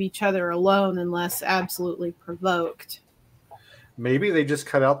 They leave each other alone unless absolutely provoked. Maybe they just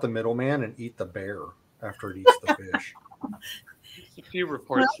cut out the middleman and eat the bear after it eats the fish. There's a few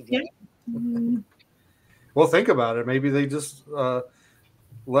reports of that. Well, think about it. Maybe they just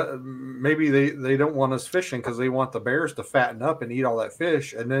maybe they don't want us fishing because they want the bears to fatten up and eat all that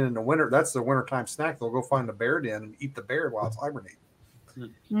fish, and then in the winter, that's the wintertime snack. They'll go find the bear den and eat the bear while it's hibernating.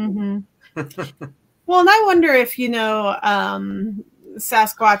 Mm-hmm. Well, and I wonder if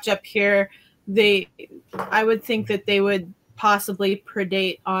Sasquatch up here, I would think that they would possibly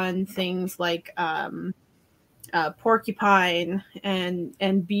predate on things like porcupine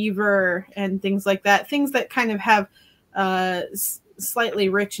and beaver and things like that. Things that kind of have slightly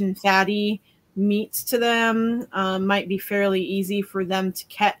rich and fatty meats to them, might be fairly easy for them to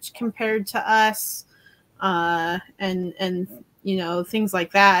catch compared to us, and things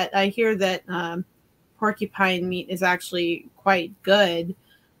like that. I hear that porcupine meat is actually quite good.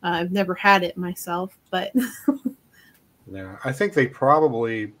 I've never had it myself, but yeah, I think they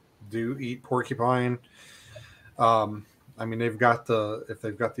probably do eat porcupine. I I mean, if they've got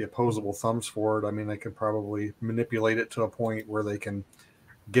the opposable thumbs for it, I mean, they can probably manipulate it to a point where they can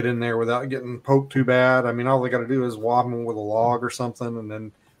get in there without getting poked too bad. I mean, all they got to do is whop him with a log or something, and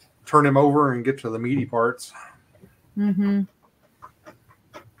then turn him over and get to the meaty parts. Mm-hmm.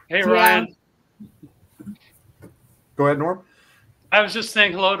 Hey, Ryan. Go ahead, Norm. I was just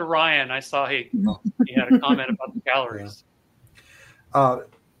saying hello to Ryan. I saw he had a comment about the calories.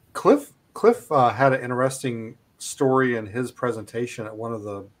 Cliff had an interesting story in his presentation at one of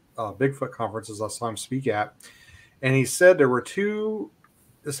the Bigfoot conferences I saw him speak at, and he said there were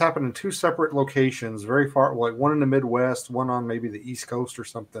this happened in two separate locations, very far, like one in the Midwest, one on maybe the East Coast or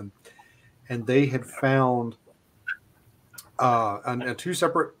something, and they had found in two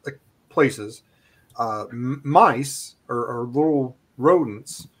separate places mice or little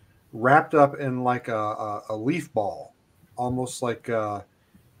rodents wrapped up in like a leaf ball, almost like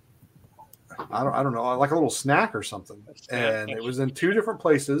I don't know, like a little snack or something. And it was in two different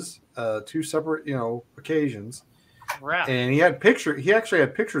places, two separate occasions. Right. And he actually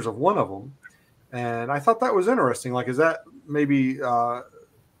had pictures of one of them, and I thought that was interesting. Like, is that maybe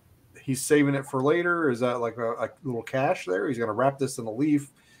he's saving it for later? Is that like a little cache there? He's going to wrap this in a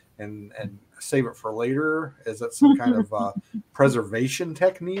leaf and save it for later. Is that some kind of preservation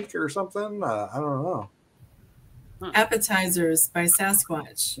technique or something? I don't know. Appetizers by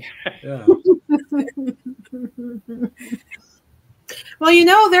Sasquatch. Yeah.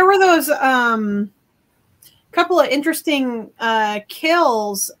 Well, there were those couple of interesting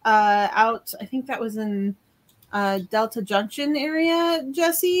kills out. I think that was in Delta Junction area,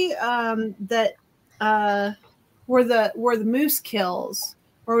 Jesse. That were the moose kills,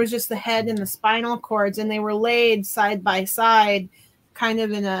 where it was just the head and the spinal cords, and they were laid side by side, kind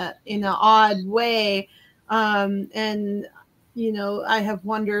of in an odd way. And I have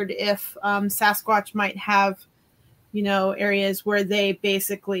wondered if Sasquatch might have areas where they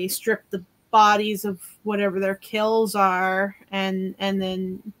basically strip the bodies of whatever their kills are and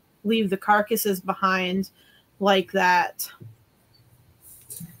then leave the carcasses behind like that.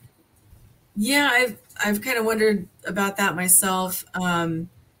 Yeah, I've kind of wondered about that myself. I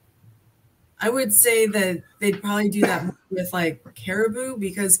would say that they'd probably do that with like caribou,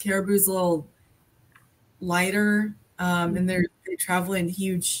 because caribou's a little lighter, and they travel in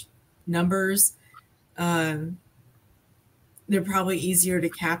huge numbers. They're probably easier to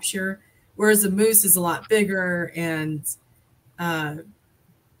capture, whereas a moose is a lot bigger. And I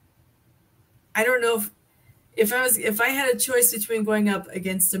don't know if I had a choice between going up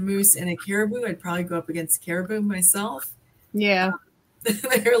against a moose and a caribou, I'd probably go up against caribou myself. Yeah.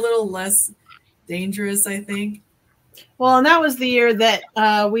 They're a little less dangerous, I think. Well, and that was the year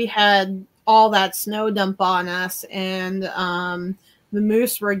that we had all that snow dump on us, and the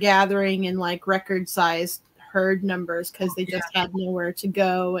moose were gathering in like record-sized herd numbers because they just had nowhere to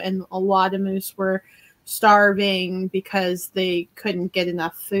go, and a lot of moose were starving because they couldn't get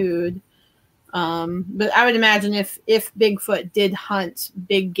enough food. But I would imagine if Bigfoot did hunt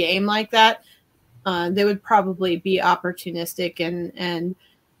big game like that, they would probably be opportunistic and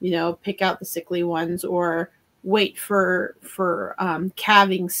pick out the sickly ones, or wait for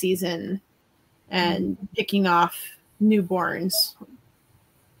calving season and picking off newborns.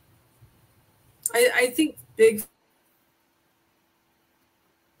 I think big.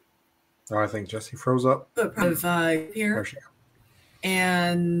 Oh, I think Jesse froze up. Of here,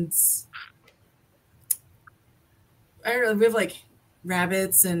 and I don't know. We have like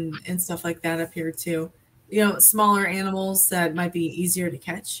rabbits and stuff like that up here too. Smaller animals that might be easier to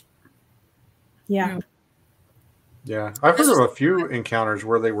catch. Yeah. Yeah, I've heard of a few encounters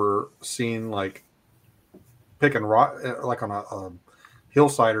where they were seen like picking rock, like on a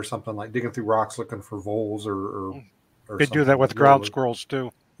hillside or something, like digging through rocks looking for voles or they do that with ground squirrels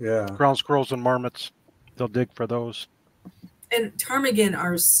too. Yeah, ground squirrels and marmots, they'll dig for those. And ptarmigan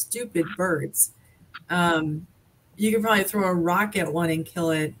are stupid birds. You could probably throw a rock at one and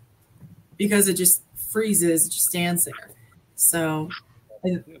kill it because it just freezes, it just stands there. So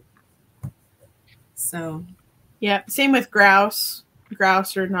yeah, same with grouse.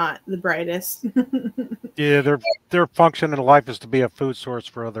 Grouse are not the brightest. Yeah, their function in life is to be a food source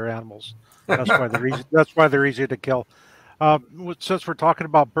for other animals. That's why they're easy. That's why they're easy to kill. Since we're talking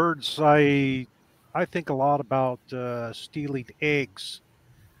about birds, I think a lot about stealing eggs,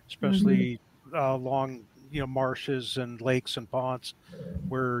 especially along marshes and lakes and ponds,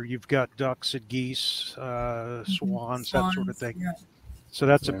 where you've got ducks and geese, swans, that sort of thing. Yeah. So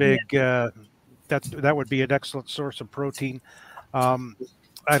that's a big. That would be an excellent source of protein.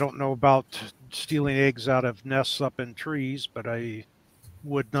 I don't know about stealing eggs out of nests up in trees, but I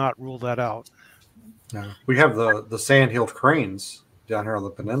would not rule that out. Yeah. We have the sand-heeled cranes down here on the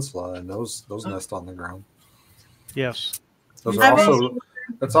peninsula, and those nest on the ground. Yes. Those are also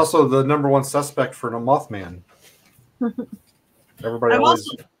that's also the number one suspect for the Mothman. Everybody always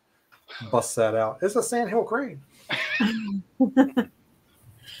busts that out. It's a sandhill crane.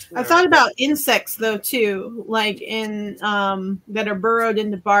 I thought about insects though too, like in that are burrowed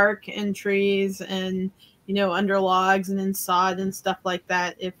into bark and trees and under logs and in sod and stuff like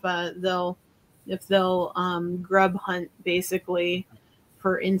that. If they'll grub hunt basically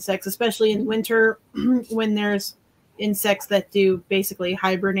for insects, especially in winter when there's insects that do basically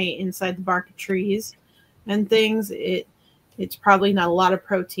hibernate inside the bark of trees and things. It's probably not a lot of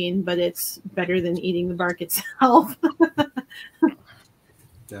protein, but it's better than eating the bark itself.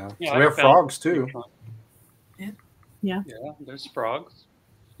 Yeah. So we have frogs too. Yeah. There's frogs.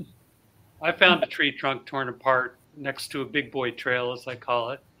 I found a tree trunk torn apart next to a big boy trail, as I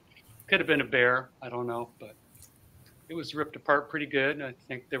call it. Could have been a bear. I don't know, but it was ripped apart pretty good. I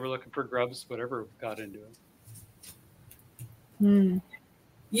think they were looking for grubs, whatever got into it. When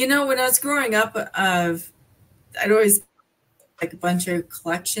I was growing up, I'd always like a bunch of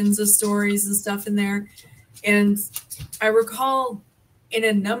collections of stories and stuff in there. And I recall in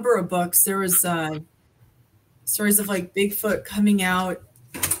a number of books, there was stories of like Bigfoot coming out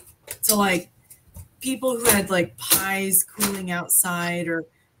to like people who had like pies cooling outside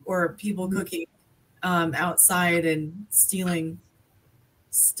or people cooking outside and stealing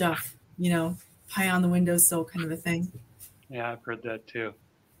stuff, pie on the windowsill kind of a thing. Yeah, I've heard that too.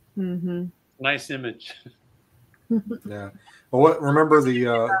 Mm-hmm. Nice image. Yeah. Well, remember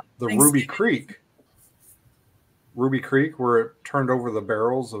the Ruby Creek? Ruby Creek, where it turned over the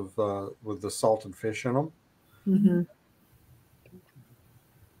barrels of with the salted fish in them. Mm-hmm.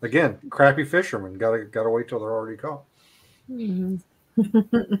 Again, crappy fishermen gotta wait till they're already caught. Mm-hmm.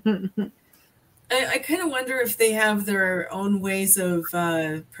 I kind of wonder if they have their own ways of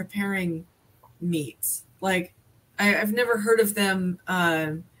preparing meats. Like, I've never heard of them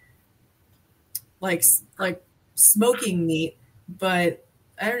like smoking meat, but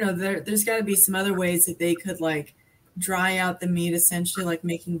I don't know. There's got to be some other ways that they could like dry out the meat, essentially like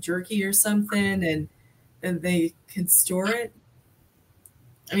making jerky or something, and they can store it.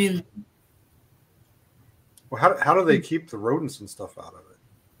 I mean, well, how do they keep the rodents and stuff out of it?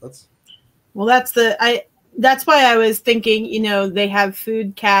 That's why I was thinking, they have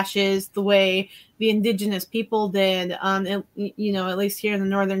food caches the way the indigenous people did. At least here in the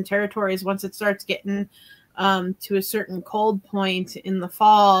Northern Territories, once it starts getting to a certain cold point in the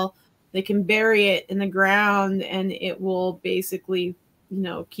fall, they can bury it in the ground and it will basically,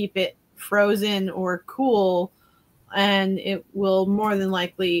 keep it frozen or cool. And it will more than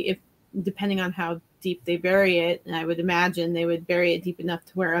likely, depending on how deep they bury it, and I would imagine they would bury it deep enough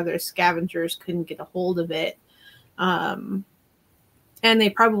to where other scavengers couldn't get a hold of it. And they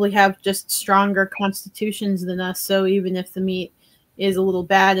probably have just stronger constitutions than us. So even if the meat is a little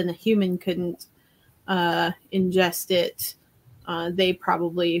bad and a human couldn't ingest it, they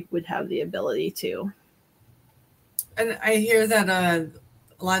probably would have the ability to. And I hear that a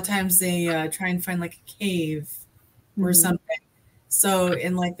lot of times they try and find like a cave or something. So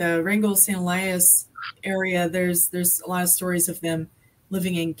in like the Wrangell St. Elias area, there's a lot of stories of them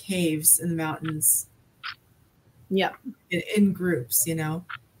living in caves in the mountains. Yep. In groups,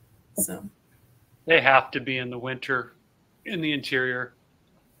 So they have to be in the winter in the interior.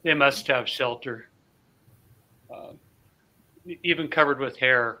 They must have shelter. Even covered with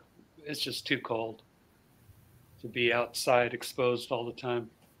hair, it's just too cold to be outside exposed all the time.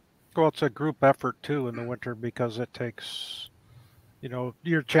 Well, it's a group effort too in the winter because it takes,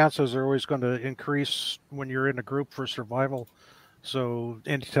 your chances are always going to increase when you're in a group for survival. So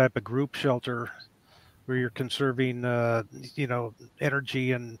any type of group shelter where you're conserving,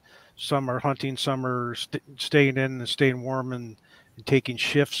 energy, and some are hunting, some are staying in and staying warm and taking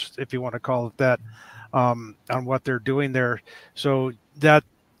shifts, if you want to call it that, on what they're doing there. So that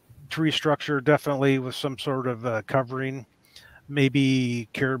tree structure definitely with some sort of covering, maybe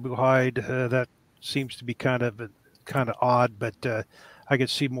caribou hide. That seems to be kind of odd, but I could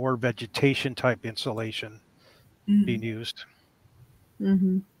see more vegetation type insulation being used.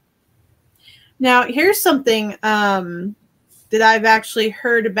 Mm-hmm. Now, here's something that I've actually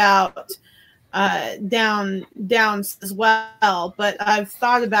heard about down as well, but I've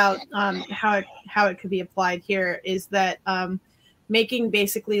thought about how it could be applied here. Is that making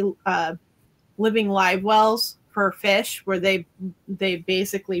basically living live wells for fish, where they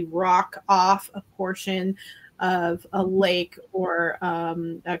basically rock off a portion of a lake or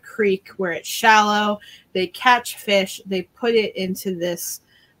a creek where it's shallow. They catch fish, they put it into this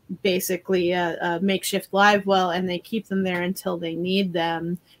basically a makeshift live well, and they keep them there until they need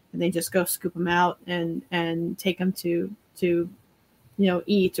them, and they just go scoop them out and take them to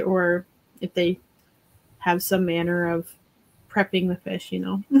eat, or if they have some manner of prepping the fish.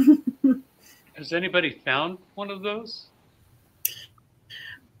 Has anybody found one of those?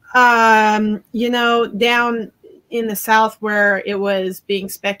 Down in the South where it was being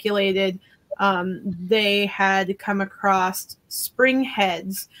speculated, they had come across spring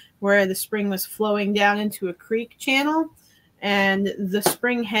heads where the spring was flowing down into a creek channel, and the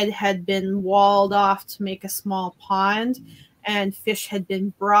spring head had been walled off to make a small pond, and fish had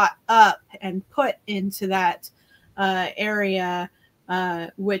been brought up and put into that area,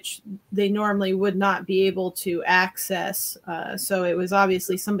 which they normally would not be able to access. So it was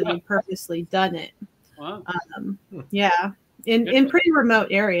obviously somebody purposely done it. Wow. Yeah, in pretty remote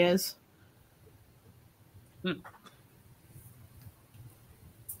areas.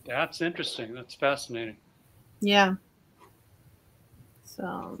 That's interesting. That's fascinating. Yeah.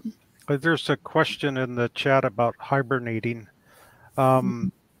 So there's a question in the chat about hibernating.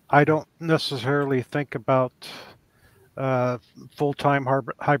 I don't necessarily think about full-time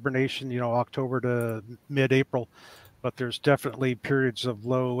hibernation, October to mid-April, but there's definitely periods of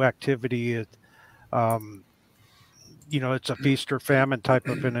low activity. It's a feast or famine type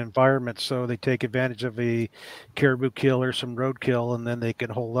of an environment, so they take advantage of a caribou kill or some roadkill, and then they can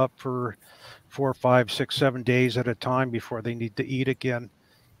hold up for 4, 5, 6, 7 days at a time before they need to eat again.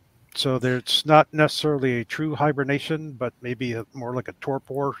 So there's not necessarily a true hibernation, but maybe more like a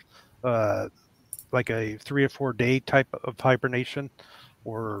torpor, like a 3 or 4 day type of hibernation,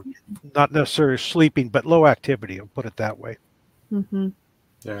 or not necessarily sleeping, but low activity. I'll put it that way. Mm-hmm.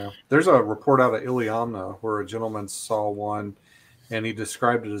 Yeah. There's a report out of Iliamna where a gentleman saw one, and he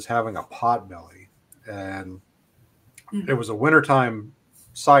described it as having a pot belly. And it was a wintertime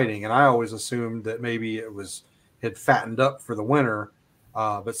sighting, and I always assumed that maybe it had fattened up for the winter.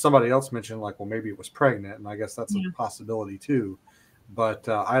 But somebody else mentioned, like, well, maybe it was pregnant, and I guess that's a possibility too. But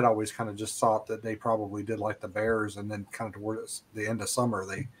I'd always kind of just thought that they probably did like the bears, and then kind of towards the end of summer,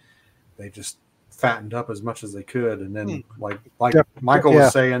 they just fattened up as much as they could, and then like Michael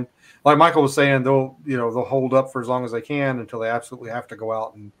was saying, they'll hold up for as long as they can until they absolutely have to go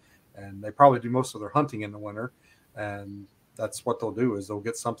out, and they probably do most of their hunting in the winter, and that's what they'll do is they'll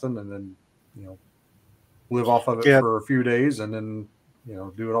get something and then live off of it for a few days, and then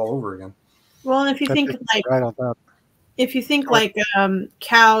do it all over again. Well, and if you think like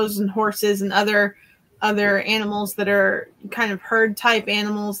cows and horses and other animals that are kind of herd type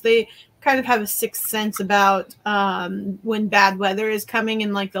animals, they kind of have a sixth sense about when bad weather is coming,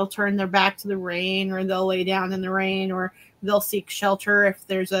 and like they'll turn their back to the rain, or they'll lay down in the rain, or they'll seek shelter if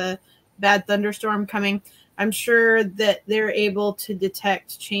there's a bad thunderstorm coming. I'm sure that they're able to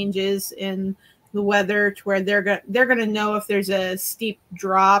detect changes in the weather to where they're going to know if there's a steep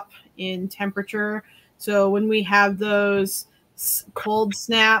drop in temperature. So when we have those cold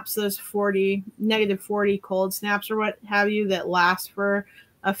snaps, those -40 cold snaps or what have you that last for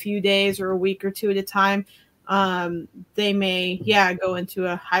a few days or a week or two at a time, they may go into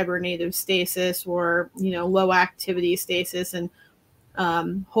a hibernative stasis or low activity stasis and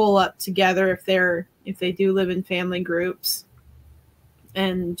hole up together if they do live in family groups,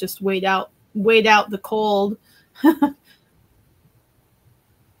 and just wait out the cold. Do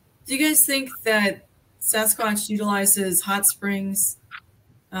you guys think that Sasquatch utilizes hot springs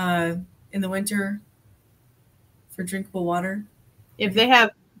in the winter for drinkable water? If they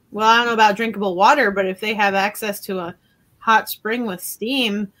have, well, I don't know about drinkable water, but if they have access to a hot spring with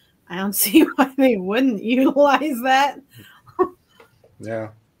steam, I don't see why they wouldn't utilize that. Yeah.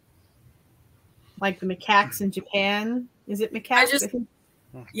 Like the macaques in Japan. Is it macaques?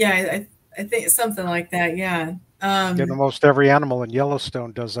 I think something like that. Yeah. Almost every animal in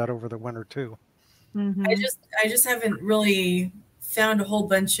Yellowstone does that over the winter too. Mm-hmm. I just haven't really found a whole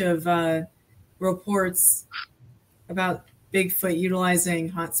bunch of reports about Bigfoot utilizing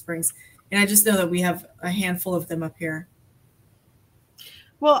hot springs, and I just know that we have a handful of them up here.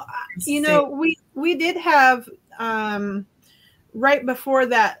 Well, we did have right before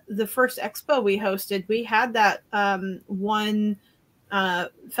that, the first expo we hosted, we had that one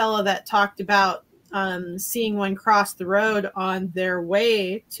fellow that talked about seeing one cross the road on their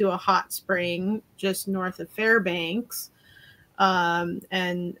way to a hot spring just north of Fairbanks.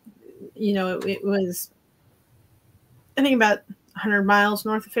 And, it was, I think, about 100 miles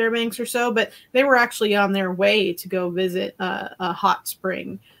north of Fairbanks or so, but they were actually on their way to go visit a hot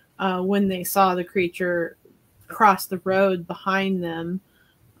spring when they saw the creature cross the road behind them.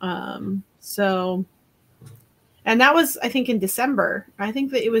 So And that was, I think, in December. I think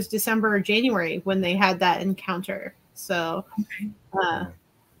that it was December or January when they had that encounter. So,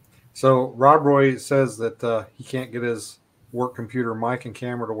 so Rob Roy says that he can't get his work computer mic and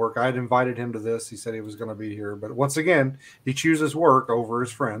camera to work. I'd invited him to this. He said he was going to be here, but once again, he chooses work over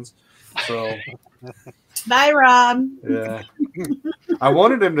his friends. So, bye, Rob. Yeah, I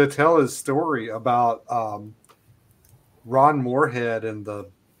wanted him to tell his story about Ron Moorhead and the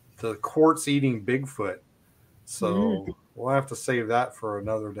quartz eating Bigfoot. So we'll have to save that for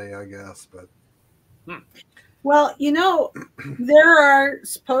another day, I guess. But well, there are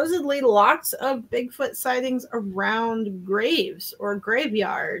supposedly lots of Bigfoot sightings around graves or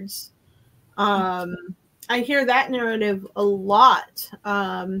graveyards. I hear that narrative a lot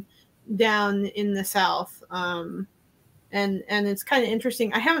down in the South. And it's kind of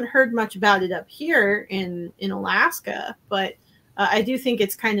interesting. I haven't heard much about it up here in Alaska, but I do think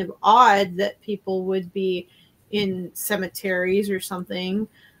it's kind of odd that people would be in cemeteries or something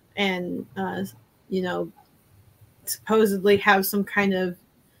and, supposedly have some kind of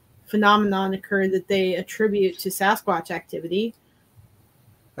phenomenon occur that they attribute to Sasquatch activity.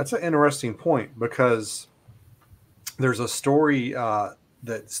 That's an interesting point, because there's a story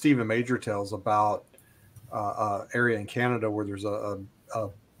that Stephen Major tells about area in Canada where there's a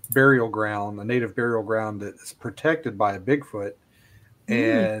burial ground, a native burial ground that is protected by a Bigfoot.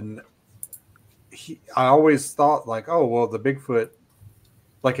 And I always thought, like, oh, well, the Bigfoot,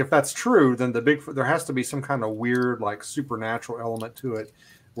 like, if that's true, then the Bigfoot, there has to be some kind of weird, like, supernatural element to it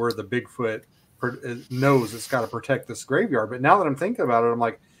where the Bigfoot knows it's got to protect this graveyard. But now that I'm thinking about it, I'm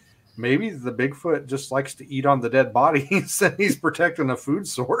like, maybe the Bigfoot just likes to eat on the dead bodies and he's protecting a food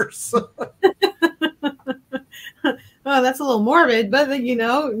source. Oh, that's a little morbid, but yeah,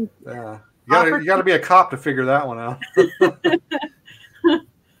 you got to be a cop to figure that one out.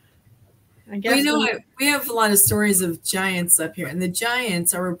 I guess we have a lot of stories of giants up here, and the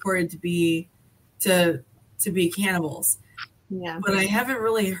giants are reported to be cannibals. Yeah, but I haven't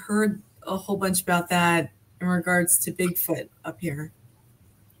really heard a whole bunch about that in regards to Bigfoot up here.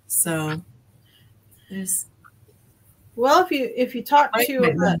 So there's. Well, if you talk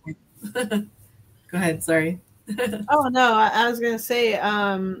to. Go ahead. Sorry. Oh no, I was going to say,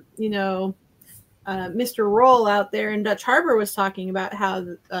 Mr. Roll out there in Dutch Harbor was talking about how,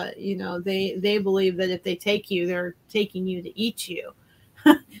 they believe that if they take you, they're taking you to eat you.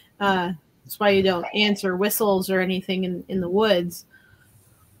 That's why you don't answer whistles or anything in the woods.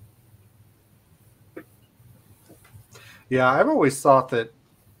 Yeah, I've always thought that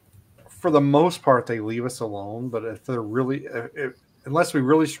for the most part, they leave us alone. But if they're really, unless we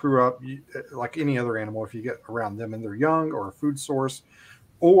really screw up, like any other animal, if you get around them and they're young or a food source,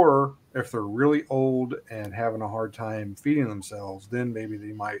 or if they're really old and having a hard time feeding themselves, then maybe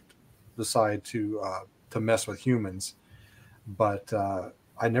they might decide to mess with humans. But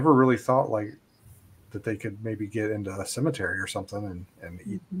I never really thought like that they could maybe get into a cemetery or something and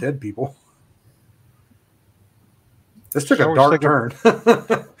eat dead people. This took a dark turn.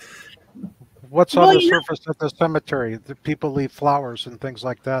 What's on the surface of the cemetery? The people leave flowers and things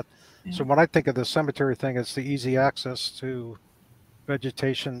like that. Yeah. So when I think of the cemetery thing, it's the easy access to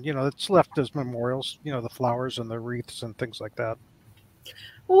vegetation. It's left as memorials. The flowers and the wreaths and things like that.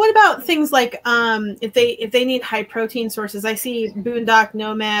 Well, what about things like if they need high protein sources? I see Boondock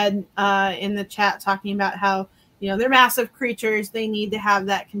Nomad in the chat talking about how they're massive creatures. They need to have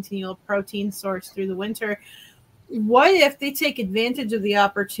that continual protein source through the winter. What if they take advantage of the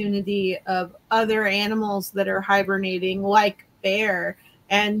opportunity of other animals that are hibernating, like bear?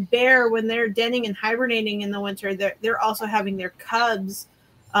 And bear, when they're denning and hibernating in the winter, they're also having their cubs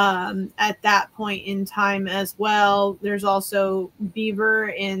at that point in time as well. There's also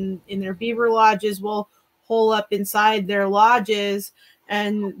beaver in their beaver lodges will hole up inside their lodges,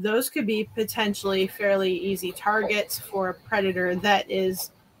 and those could be potentially fairly easy targets for a predator that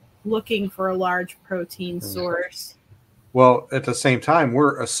is looking for a large protein source. Well, at the same time,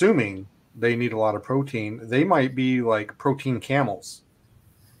 we're assuming they need a lot of protein. They might be like protein camels,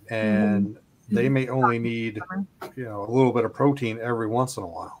 and they may only need a little bit of protein every once in a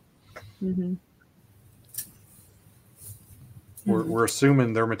while. We're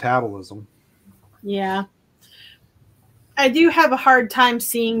assuming their metabolism. Yeah, I do have a hard time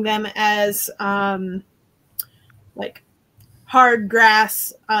seeing them as like hard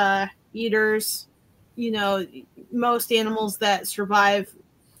grass eaters. Most animals that survive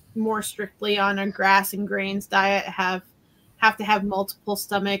more strictly on a grass and grains diet have to have multiple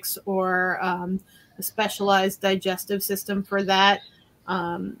stomachs or a specialized digestive system for that.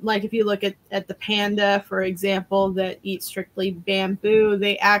 Like if you look at the panda, for example, that eats strictly bamboo,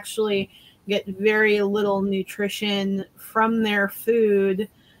 they actually get very little nutrition from their food,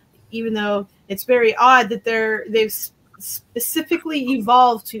 even though it's very odd that they've specifically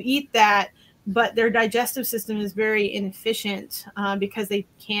evolved to eat that, but their digestive system is very inefficient because they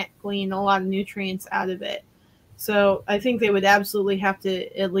can't glean a lot of nutrients out of it. So I think they would absolutely have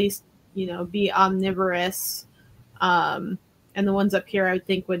to at least, be omnivorous. And the ones up here, I would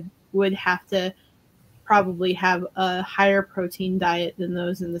think would have to probably have a higher protein diet than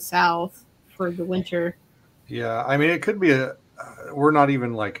those in the South for the winter. Yeah, I mean, it could be we're not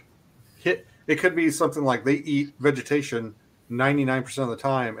even like hit. It could be something like they eat vegetation 99% of the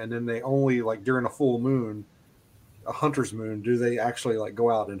time, and then they only, like, during a full moon, a hunter's moon, do they actually like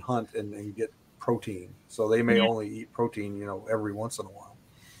go out and hunt and get protein. So they may only eat protein, every once in a while.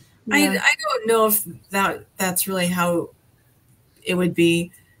 Yeah. I don't know if that's really how it would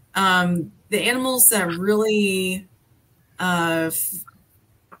be. The animals that really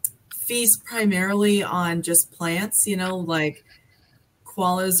feast primarily on just plants, like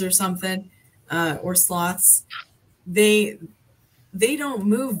koalas or something, or sloths, they don't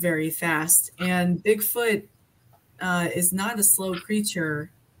move very fast. And Bigfoot is not a slow creature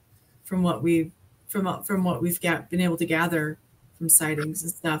from what we've been able to gather from sightings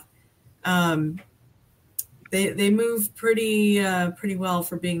and stuff. They move pretty well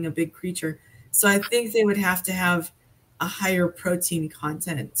for being a big creature. So I think they would have to have a higher protein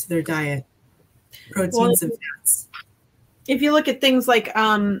content to their diet, proteins and fats. If you look at things like,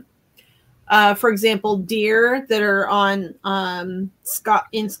 for example, deer that are in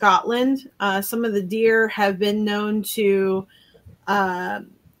Scotland, some of the deer have been known to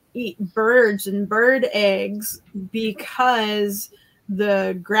eat birds and bird eggs because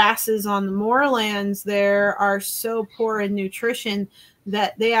the grasses on the moorlands there are so poor in nutrition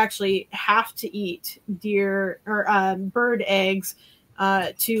that they actually have to eat deer or bird eggs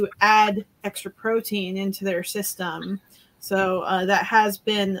to add extra protein into their system. So that has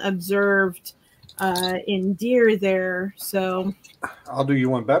been observed in deer there. So I'll do you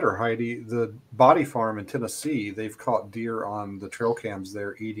one better, Heidi. The Body Farm in Tennessee, they've caught deer on the trail cams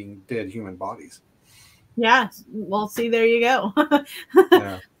there eating dead human bodies. Yeah, well, see, there you go.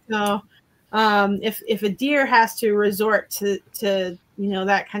 Yeah. So if a deer has to resort to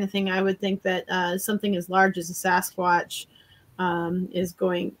that kind of thing, I would think that something as large as a Sasquatch is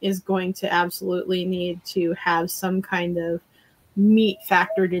going to absolutely need to have some kind of meat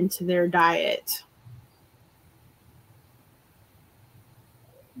factored into their diet.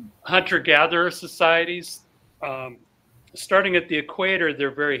 Hunter-gatherer societies, starting at the equator,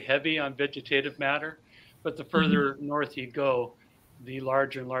 they're very heavy on vegetative matter, but the further north you go, the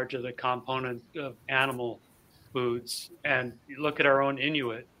larger and larger the component of animal foods. And you look at our own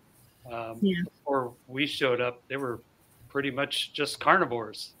Inuit. Before we showed up, they were pretty much just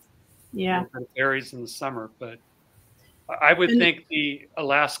carnivores. Yeah, berries in the summer, but I would think the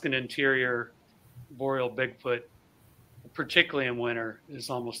Alaskan interior boreal Bigfoot, particularly in winter,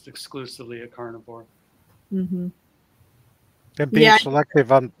 is almost exclusively a carnivore. Mm-hmm. And being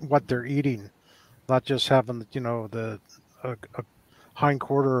selective on what they're eating, not just having the hind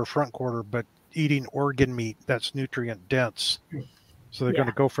quarter or front quarter, but eating organ meat that's nutrient dense. So they're going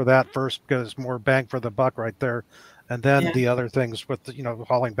to go for that first because it's more bang for the buck right there, and then the other things with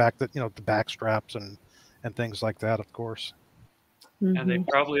hauling back the back straps and things like that, of course. Mm-hmm. And they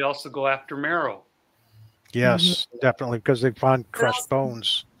probably also go after marrow. Yes, definitely, because they find crushed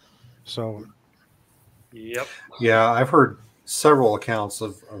bones. So, yep. Yeah, I've heard several accounts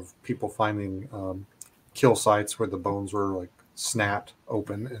of people finding kill sites where the bones were like snapped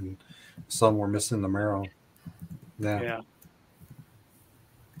open and some were missing the marrow. Yeah.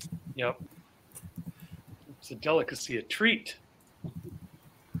 Yep. It's a delicacy, a treat.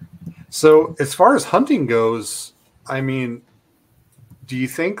 So as far as hunting goes, I mean, do you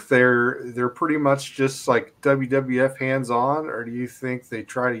think they're pretty much just like WWF hands-on, or do you think they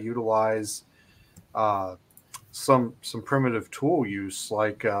try to utilize some primitive tool use,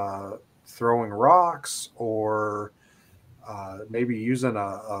 like throwing rocks, or maybe using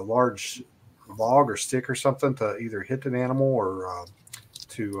a large log or stick or something to either hit an animal or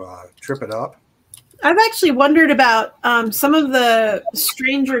to trip it up? I've actually wondered about some of the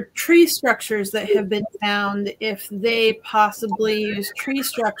stranger tree structures that have been found, if they possibly use tree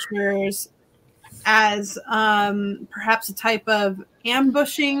structures as perhaps a type of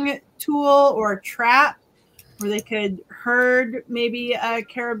ambushing tool or trap, where they could herd maybe a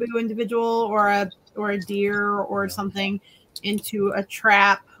caribou individual or a deer or something into a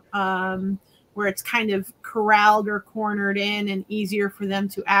trap where it's kind of corralled or cornered in and easier for them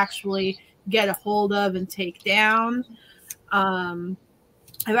to actually get a hold of and take down.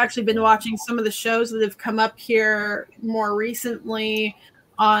 I've actually been watching some of the shows that have come up here more recently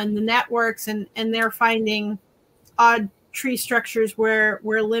on the networks, and they're finding odd tree structures where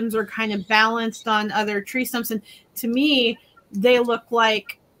limbs are kind of balanced on other tree stumps. And to me, they look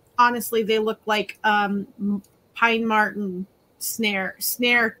like, honestly, they look like pine marten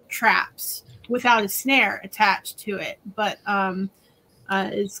snare traps without a snare attached to it. But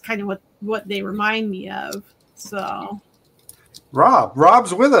it's kind of what they remind me of. So.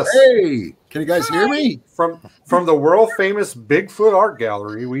 Rob's with us. Hey, can you guys hear me? From the world famous Bigfoot Art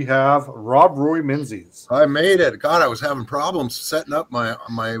Gallery, we have Rob Roy Menzies. I made it. God, I was having problems setting up my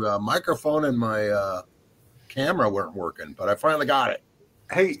microphone, and my camera weren't working, but I finally got it.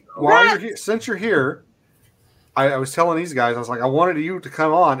 Hey, while you're here, since you're here, I was telling these guys, I was like, I wanted you to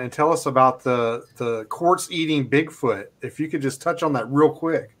come on and tell us about the quartz eating Bigfoot. If you could just touch on that real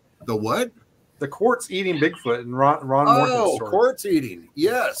quick. The what? The quartz eating Bigfoot and Ron Morgan's story. Quartz eating.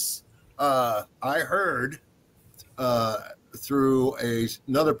 Yes. I heard through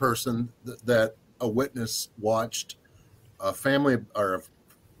another person that a witness watched a family or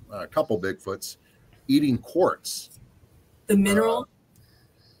a couple Bigfoots eating quartz. The mineral?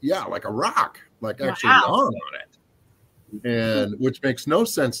 Yeah, like a rock, like actually gnawing on it. And which makes no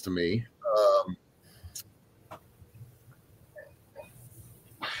sense to me.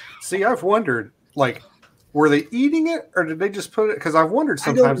 See, I've wondered, like, were they eating it or did they just put it? Because I've wondered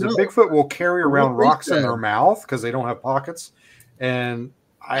sometimes that Bigfoot will carry around rocks in their mouth because they don't have pockets. And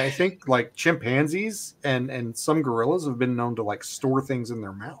I think like chimpanzees and some gorillas have been known to like store things in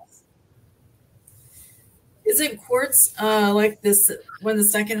their mouth. Isn't quartz like this one of the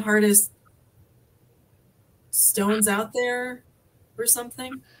second hardest stones out there or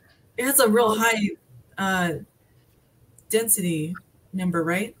something? It has a real high density number,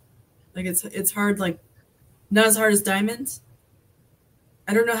 right? Like it's hard, like not as hard as diamonds.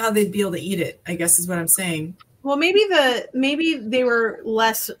 I don't know how they'd be able to eat it, I guess is what I'm saying. Well, maybe they were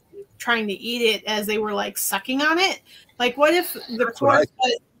less trying to eat it as they were like sucking on it. Like what if the quartz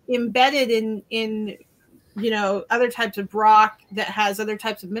was embedded in other types of rock that has other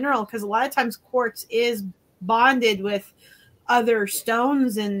types of mineral? Because a lot of times quartz is bonded with other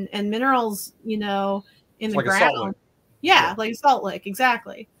stones and minerals, in the ground. Yeah, like a salt lick,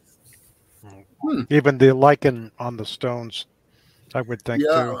 exactly. Even the lichen on the stones, I would think.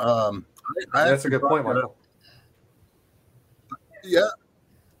 Yeah, too. That's a good point, Michael. Yeah.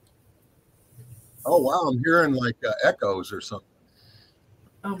 Oh wow, I'm hearing like echoes or something.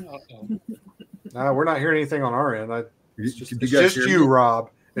 Oh. No, we're not hearing anything on our end. It's just you, me? Rob.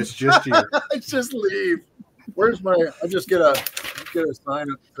 It's just you. Just leave. Where's my? I just get a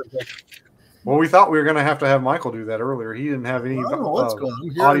sign up. Well, we thought we were going to have Michael do that earlier. He didn't have any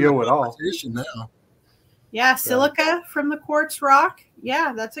audio at all. Now. Yeah, silica from the quartz rock.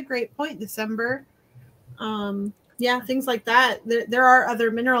 Yeah, that's a great point, December. Yeah, things like that. There are other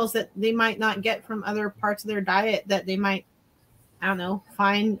minerals that they might not get from other parts of their diet that they might, I don't know,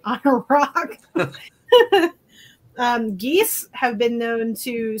 find on a rock. Geese have been known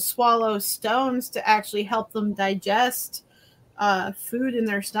to swallow stones to actually help them digest food in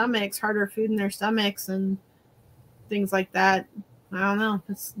their stomachs, harder food in their stomachs and things like that. I don't know.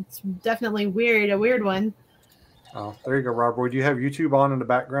 It's definitely weird, a weird one. Oh, there you go, Rob Roy. Do you have YouTube on in the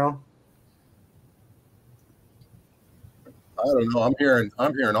background? I don't know. I'm hearing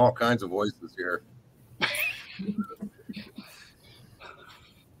all kinds of voices here.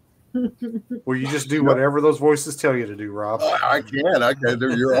 Will you just do whatever those voices tell you to do, Rob? I can.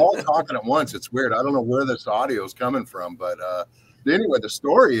 You're all talking at once. It's weird. I don't know where this audio is coming from, but anyway, the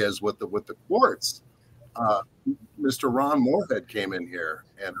story is with the quartz. Mr. Ron Moorhead came in here,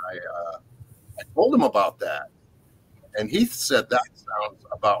 and I told him about that, and he said that sounds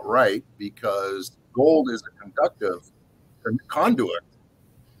about right because gold is a conductive conduit,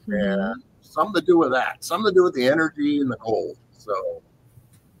 and something to do with that, something to do with the energy in the gold. So.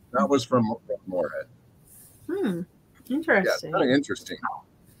 That was from Moorhead. Interesting. Yeah, kind of interesting.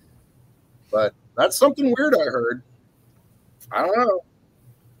 But that's something weird I heard. I don't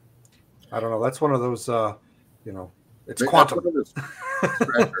know. That's one of those, it's quantum.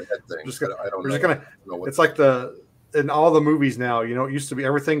 It's like in all the movies now, it used to be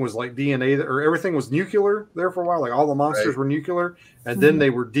everything was like DNA or everything was nuclear there for a while. Like all the monsters were nuclear and then they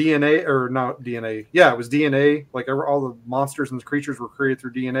were DNA or not DNA. Yeah, it was DNA. Like all the monsters and the creatures were created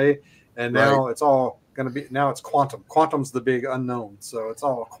through DNA. And now it's all going to be, now it's quantum. Quantum's the big unknown. So it's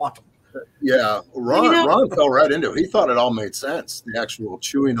all quantum. Yeah. Ron fell right into it. He thought it all made sense. The actual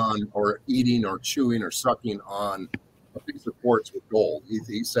chewing on or eating or chewing or sucking on a piece of quartz with gold.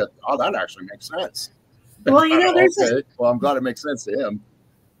 He said, oh, that actually makes sense. Well, there's well, I'm glad it makes sense to him.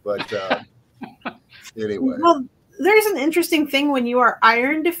 But anyway. Well, there's an interesting thing when you are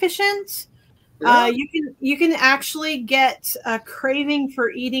iron deficient. Yeah. You can actually get a craving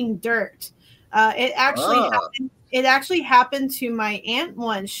for eating dirt. It actually happened to my aunt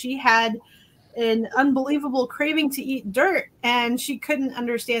once. She had an unbelievable craving to eat dirt, and she couldn't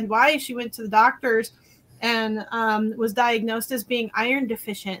understand why. She went to the doctors and was diagnosed as being iron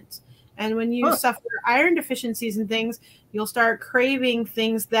deficient. And when you suffer iron deficiencies and things, you'll start craving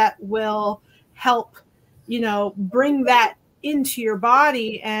things that will help, bring that into your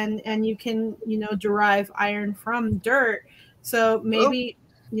body, and you can, derive iron from dirt. So maybe,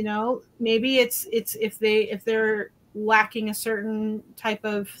 maybe it's if they're lacking a certain type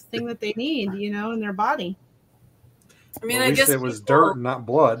of thing that they need, in their body. I mean, at least it was dirt and not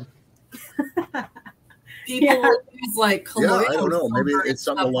blood. People use like colloidal. Yeah, I don't know. Maybe it's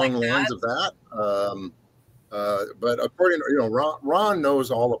something along the lines of that. But according to Ron knows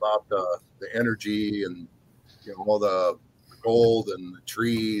all about the energy and all the gold and the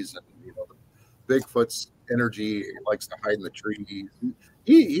trees and the Bigfoot's energy. He likes to hide in the trees.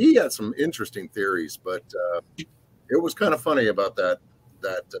 He had some interesting theories, but it was kind of funny about that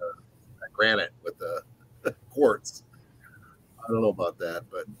granite with the quartz. I don't know about that,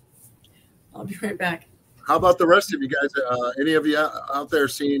 but I'll be right back. How about the rest of you guys? Any of you out there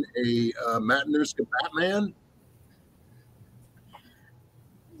seen a Matanuska Batman?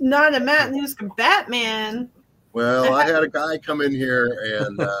 Not a Matanuska Batman. Well, I had a guy come in here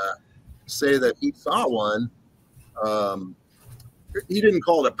and say that he saw one. He didn't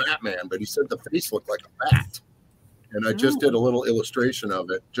call it a Batman, but he said the face looked like a bat. And I just did a little illustration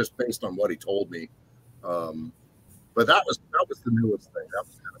of it just based on what he told me. But that was the newest thing. That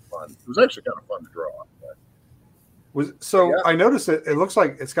was kind of fun. It was actually kind of fun to draw. But. I noticed it looks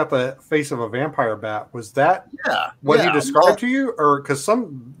like it's got the face of a vampire bat. Was that what he described to you? Or because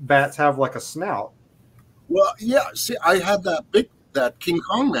some bats have like a snout? Well, yeah. See, I had that King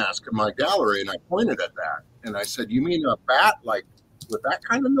Kong mask in my gallery, and I pointed at that. And I said, "You mean a bat like with that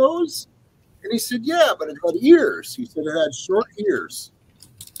kind of nose?" And he said, "Yeah, but it had ears." He said it had short ears.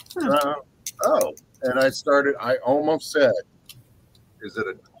 And I almost said, was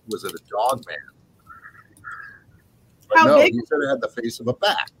it a dog man? But no, he said it had the face of a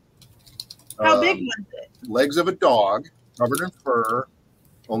bat. How big was it? Legs of a dog, covered in fur,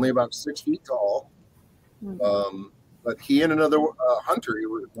 only about 6 feet tall. But he and another hunter, he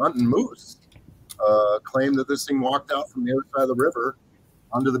was hunting moose, claimed that this thing walked out from the other side of the river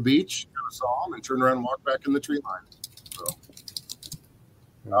onto the beach, saw him, and turned around and walked back in the tree line. So,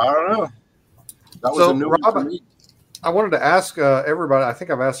 I don't know. That was a new one for me. I wanted to ask everybody, I think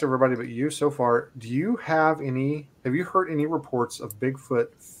I've asked everybody but you so far, have you heard any reports of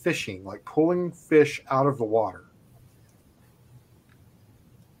Bigfoot fishing, like pulling fish out of the water?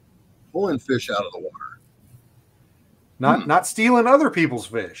 Pulling fish out of the water. Not stealing other people's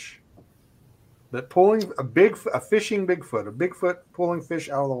fish, but pulling a fishing Bigfoot, a Bigfoot pulling fish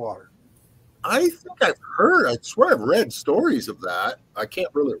out of the water. I think I swear I've read stories of that. I can't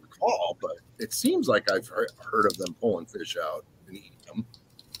really recall, but it seems like I've heard of them pulling fish out and eating them.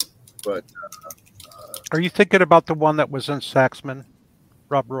 But are you thinking about the one that was in Saxman,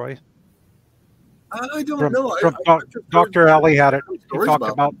 Rob Roy? I don't know. Dr. Alley had it. He talked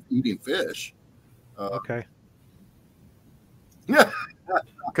about eating fish. Okay. Yeah.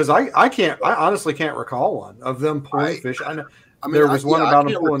 Because I honestly can't recall one of them pulling fish. I mean, there was one about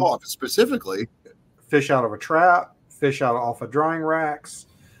them pulling specifically fish out of a trap, fish off of drying racks,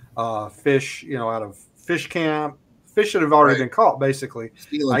 fish, out of fish camp, fish that have already been caught. Basically,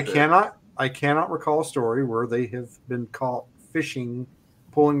 I cannot recall a story where they have been caught fishing,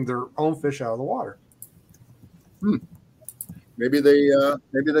 pulling their own fish out of the water. Maybe they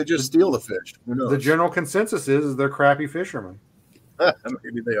just steal the fish. Who knows? The general consensus is they're crappy fishermen.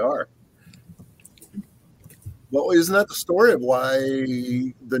 Maybe they are. Well, isn't that the story of why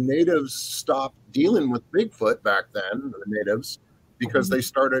the natives stopped dealing with Bigfoot back then, the natives, because they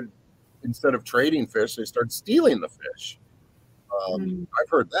started, instead of trading fish, they started stealing the fish. I've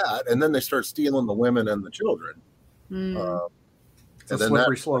heard that. And then they start stealing the women and the children. It's a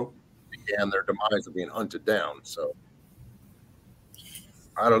slippery slope. Began their demise of being hunted down. So,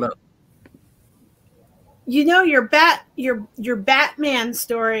 I don't know. Your Batman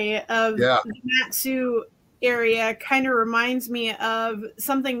story of the Matsu area kind of reminds me of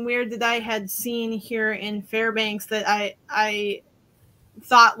something weird that I had seen here in Fairbanks that I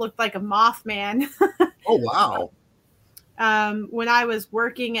thought looked like a Mothman. Oh, wow. When I was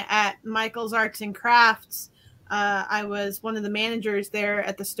working at Michael's Arts and Crafts, I was one of the managers there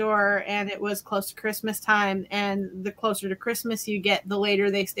at the store, and it was close to Christmas time. And the closer to Christmas you get, the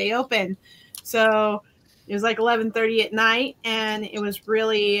later they stay open. So it was like 11:30 at night, and it was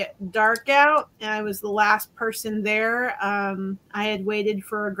really dark out. And I was the last person there. I had waited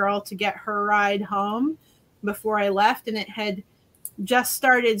for a girl to get her ride home before I left, and it had just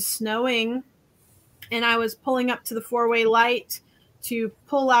started snowing. And I was pulling up to the four-way light to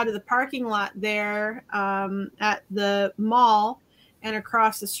pull out of the parking lot there at the mall, and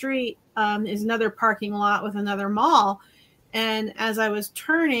across the street is another parking lot with another mall. And as I was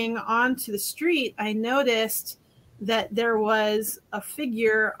turning onto the street, I noticed that there was a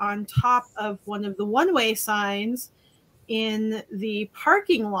figure on top of one of the one-way signs in the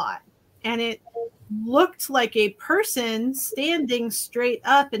parking lot. And it looked like a person standing straight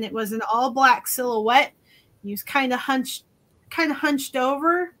up, and it was an all-black silhouette. He was kind of hunched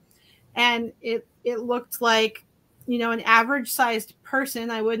over, and it looked like, an average-sized person.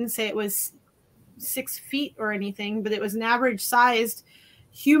 I wouldn't say it was 6 feet or anything, but it was an average sized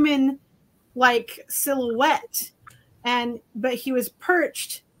human like silhouette. But he was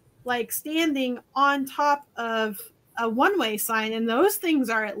perched, like standing on top of a one-way sign. And those things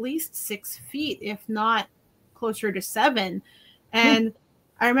are at least 6 feet, if not closer to 7. And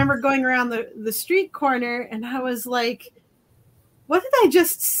I remember going around the street corner, and I was like, what did I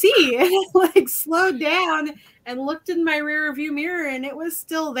just see? And I like slowed down and looked in my rear view mirror, and it was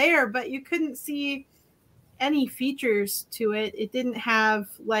still there, but you couldn't see any features to it. It didn't have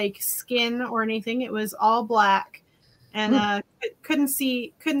like skin or anything. It was all black, and couldn't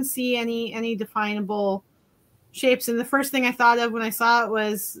see any definable shapes. And the first thing I thought of when I saw it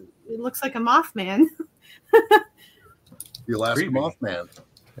was, it looks like a Mothman. The Alaska Mothman.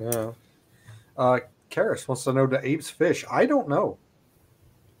 Yeah. Karis wants to know, do apes fish? I don't know.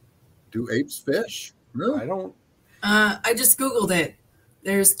 Do apes fish? Really? I don't. I just Googled it.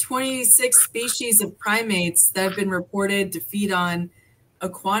 There's 26 species of primates that have been reported to feed on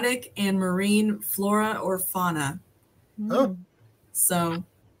aquatic and marine flora or fauna. Oh. So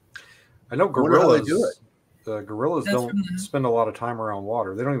I know gorillas do it. Gorillas don't spend a lot of time around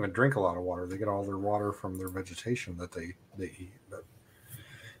water. They don't even drink a lot of water. They get all their water from their vegetation that they eat. But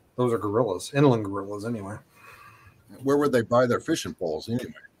those are gorillas, inland gorillas, anyway. Where would they buy their fishing poles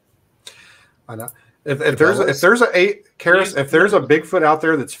anyway? I know. If there's a Bigfoot out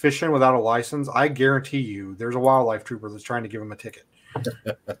there that's fishing without a license, I guarantee you there's a wildlife trooper that's trying to give him a ticket.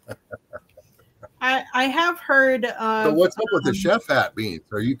 I have heard. So what's up with the chef hat, Beans?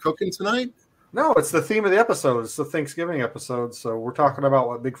 Are you cooking tonight? No, it's the theme of the episode. It's the Thanksgiving episode, so we're talking about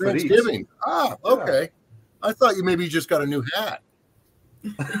what Bigfoot eats. Thanksgiving. Ah, okay. Yeah. I thought you maybe just got a new hat.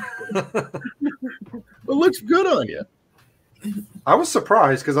 It looks good on you. I was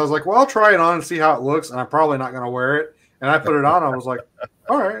surprised because I was like, well, I'll try it on and see how it looks, and I'm probably not going to wear it. And I put it on. I was like,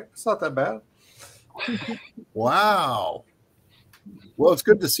 all right, it's not that bad. Wow. Well, it's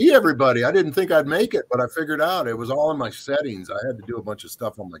good to see everybody. I didn't think I'd make it, but I figured out it was all in my settings. I had to do a bunch of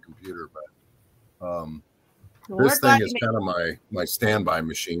stuff on my computer, but this thing is kind of my standby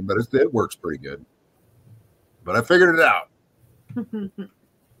machine, but it works pretty good. But I figured it out,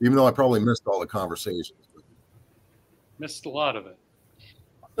 even though I probably missed all the conversations. Missed a lot of it.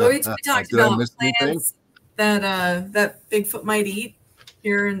 Well, we talked about plants that Bigfoot might eat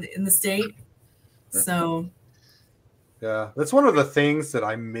here in the state. So, yeah, that's one of the things that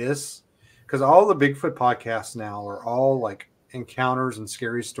I miss, because all the Bigfoot podcasts now are all like encounters and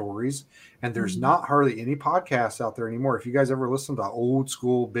scary stories, and there's not hardly any podcasts out there anymore. If you guys ever listen to old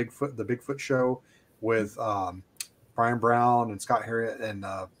school Bigfoot, the Bigfoot Show with Brian Brown and Scott Harriet and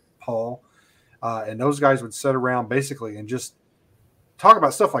Paul. And those guys would sit around basically and just talk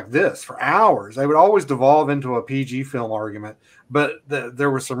about stuff like this for hours. They would always devolve into a PG film argument, but there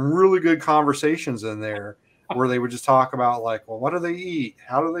were some really good conversations in there where they would just talk about like, well, what do they eat?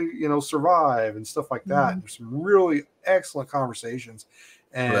 How do they, survive and stuff like that. And there's some really excellent conversations.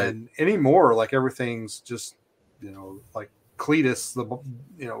 And anymore, like everything's just, like Cletus,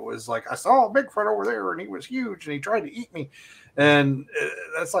 is like, I saw a Bigfoot over there and he was huge and he tried to eat me. And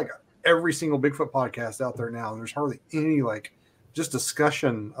that's like every single Bigfoot podcast out there now. There's hardly any like just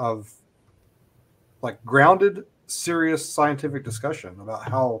discussion of like grounded, serious scientific discussion about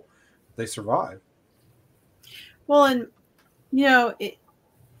how they survive. Well, and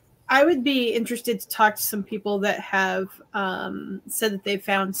I would be interested to talk to some people that have said that they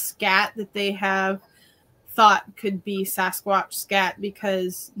found scat that they have thought could be Sasquatch scat,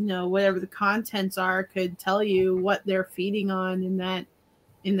 because whatever the contents are could tell you what they're feeding on in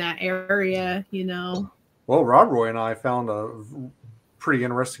that area. Well, Rod Roy and I found a pretty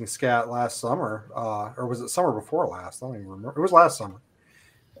interesting scat last summer, or was it summer before last? I don't even remember. It was last summer,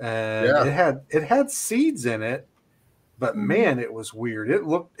 and it had seeds in it, but man, it was weird. It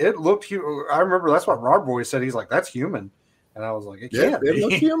looked I remember that's what Rob Boy said. He's like, "That's human," and I was like, "It can't be. It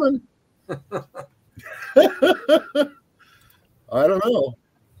looks human." I don't know.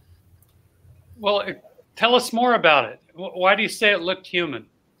 Well, tell us more about it. Why do you say it looked human?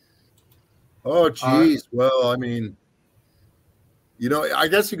 Oh, geez. Well, I mean, I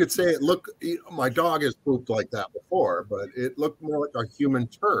guess you could say it looked. My dog has pooped like that before, but it looked more like a human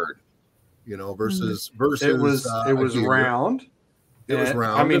turd. Versus it was round. It was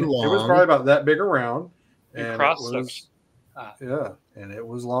round. I mean, and long. It was probably about that big around. And cross section. And it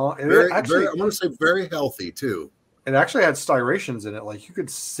was long. And I want to say very healthy too. It actually had striations in it, like you could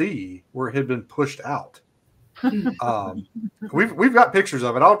see where it had been pushed out. We've got pictures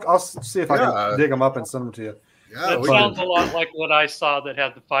of it. I'll see if I can dig them up and send them to you. Yeah, that sounds a lot like what I saw that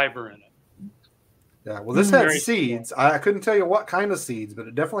had the fiber in it. Yeah, well, this had seeds. I couldn't tell you what kind of seeds, but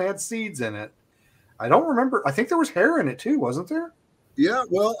it definitely had seeds in it. I don't remember. I think there was hair in it too, wasn't there? Yeah,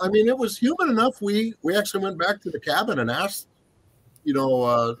 well, I mean, it was human enough. We actually went back to the cabin and asked,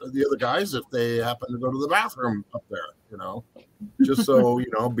 the other guys if they happened to go to the bathroom up there, just so,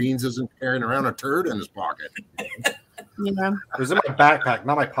 Beans isn't carrying around a turd in his pocket. Yeah. It was in my backpack,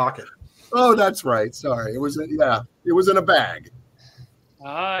 not my pocket. Oh, that's right. Sorry. It was in a bag.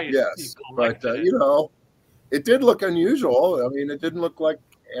 Yes, but it did look unusual. I mean, it didn't look like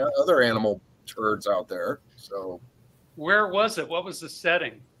other animal turds out there. So, where was it? What was the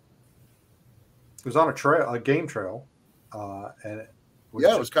setting? It was on a game trail, and it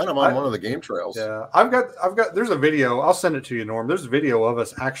was kind of on one of the game trails. Yeah, I've got. There's a video. I'll send it to you, Norm. There's a video of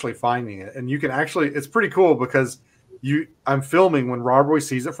us actually finding it, and you can actually. It's pretty cool because I'm filming when Rob Roy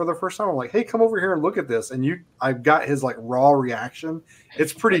sees it for the first time. I'm like, hey, come over here and look at this. And I've got his like raw reaction.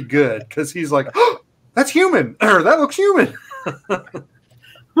 It's pretty good because he's like, oh, that's human, or that looks human. It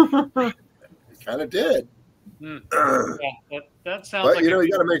kind of did. That sounds but, like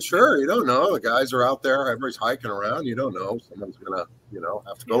you got to make sure. You don't know. The guys are out there. Everybody's hiking around. You don't know. Someone's going to,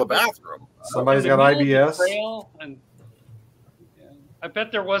 have to go to the bathroom. Somebody's got IBS. I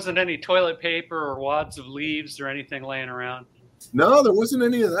bet there wasn't any toilet paper or wads of leaves or anything laying around. No, there wasn't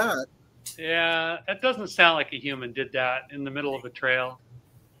any of that. Yeah, that doesn't sound like a human did that in the middle of a trail.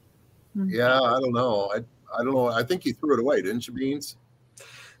 Yeah, I don't know. I don't know. I think you threw it away, didn't you, Beans?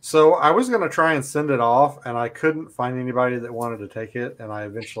 So I was going to try and send it off, and I couldn't find anybody that wanted to take it, and I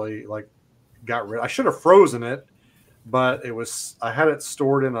eventually got rid. I should have frozen it, but I had it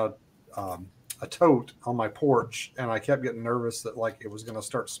stored in a tote on my porch, and I kept getting nervous that it was going to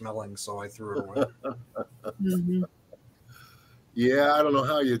start smelling, so I threw it away. Mm-hmm. Yeah, I don't know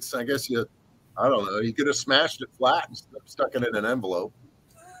how I guess I don't know. You could have smashed it flat and stuck it in an envelope.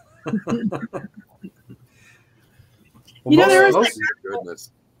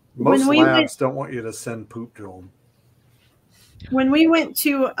 Most labs don't want you to send poop to them. When we went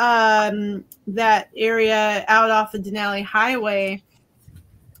to that area out off the Denali Highway,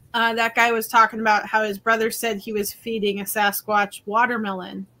 that guy was talking about how his brother said he was feeding a Sasquatch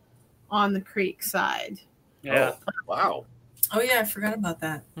watermelon on the creek side. Yeah. Oh, wow. Oh, yeah, I forgot about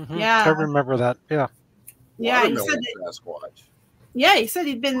that. Mm-hmm. Yeah. I remember that. Yeah. Yeah, he said Sasquatch. Yeah, he said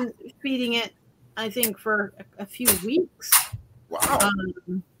he'd been feeding it, I think, for a few weeks. Wow.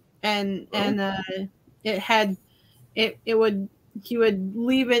 He would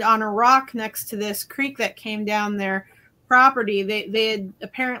leave it on a rock next to this creek that came down their property. They had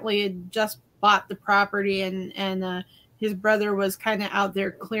apparently just bought the property, and his brother was kind of out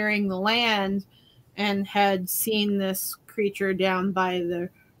there clearing the land and had seen this creature down by the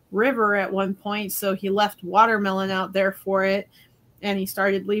river at one point. So he left watermelon out there for it, and he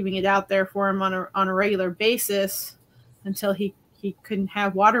started leaving it out there for him on a regular basis until he couldn't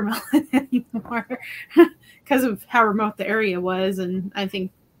have watermelon anymore because of how remote the area was. And I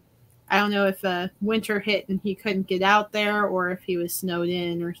don't know if winter hit and he couldn't get out there, or if he was snowed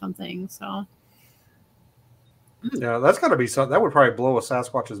in or something. So yeah, that's got to be something that would probably blow a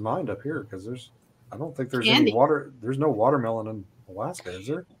Sasquatch's mind up here, because I don't think there's any water. There's no watermelon in Alaska, is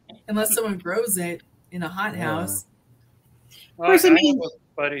there? Unless someone grows it in a hothouse. Well, I know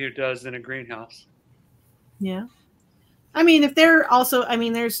somebody who does in a greenhouse. Yeah. I mean, if they're also,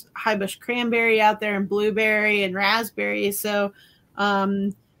 there's high bush cranberry out there and blueberry and raspberry. So,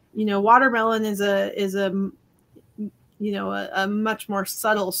 watermelon is a much more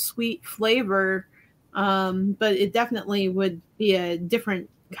subtle, sweet flavor. But it definitely would be a different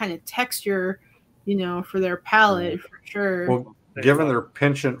kind of texture, for their palate for sure. Well, given their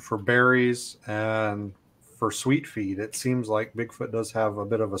penchant for berries and for sweet feed. It seems like Bigfoot does have a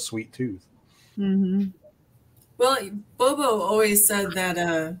bit of a sweet tooth. Mm-hmm. Well, Bobo always said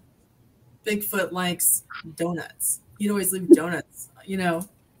that Bigfoot likes donuts. He'd always leave donuts,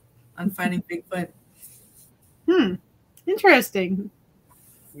 on Finding Bigfoot. Interesting.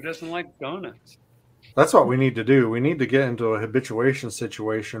 Who doesn't like donuts? That's what we need to do. We need to get into a habituation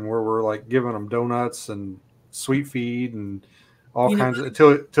situation where we're like giving them donuts and sweet feed and all kinds of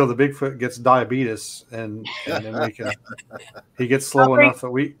till the Bigfoot gets diabetes and then he gets slow enough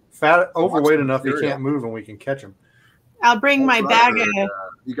that overweight enough he can't move and we can catch him. I'll bring my bag of.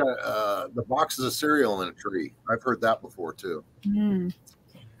 You got the boxes of cereal in a tree. I've heard that before too.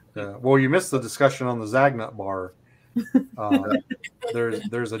 Well, you missed the discussion on the Zagnut bar.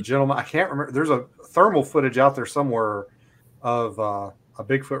 There's a gentleman, I can't remember. There's a thermal footage out there somewhere of a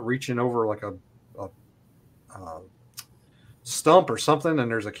Bigfoot reaching over like a stump or something,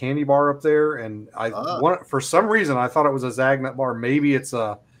 and there's a candy bar up there. And for some reason I thought it was a Zagnut bar. Maybe it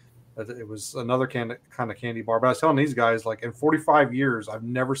was another kind of candy bar. But I was telling these guys, like, in 45 years, I've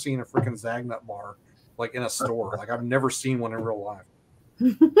never seen a freaking Zagnut bar like in a store. Like, I've never seen one in real life.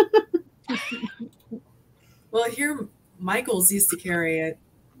 Well, here Michael's used to carry it.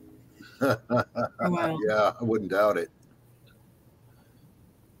 Wow. Yeah, I wouldn't doubt it.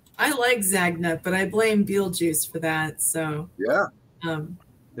 I like Zagnut, but I blame Beetlejuice for that. So yeah.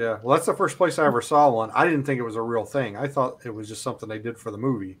 Yeah, well, that's the first place I ever saw one. I didn't think it was a real thing. I thought it was just something they did for the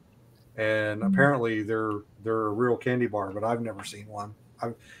movie. And apparently they're a real candy bar, but I've never seen one.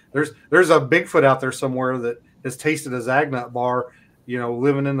 There's a Bigfoot out there somewhere that has tasted a Zagnut bar,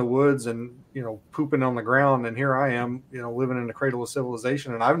 living in the woods and, pooping on the ground. And here I am, living in the cradle of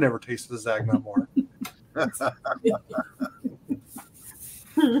civilization, and I've never tasted a Zagnut bar.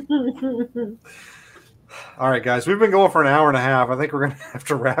 All right, guys, we've been going for an hour and a half. I think we're going to have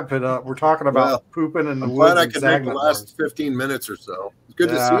to wrap it up. We're talking about pooping in the woods. I'm glad I could make the last 15 minutes or so. It's good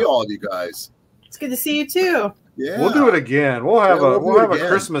to see all of you guys. It's good to see you too. Yeah, we'll do it again. We'll have a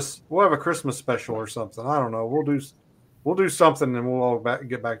Christmas special or something. I don't know. We'll do something, and we'll all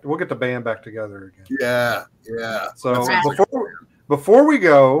get the band back together again. Yeah. So before we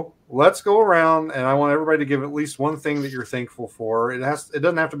go, let's go around, and I want everybody to give at least one thing that you're thankful for. It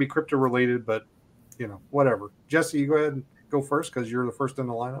doesn't have to be crypto related, but whatever. Jesse, you go ahead and go first because you're the first in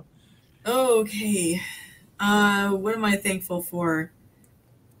the lineup. Okay. What am I thankful for?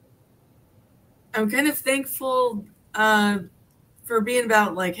 I'm kind of thankful for being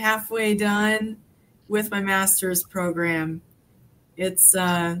about like halfway done with my master's program. It's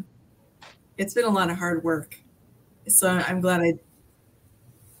been a lot of hard work. So I'm glad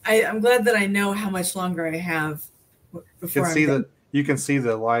I'm glad that I know how much longer I have before you can see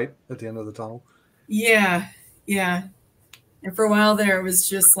the light at the end of the tunnel. Yeah. And for a while there, it was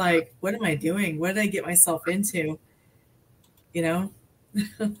just like, what am I doing? What did I get myself into?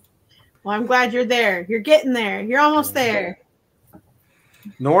 Well, I'm glad you're there. You're getting there. You're almost there.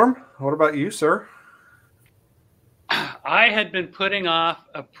 Norm, what about you, sir? I had been putting off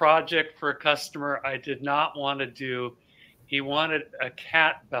a project for a customer I did not want to do. He wanted a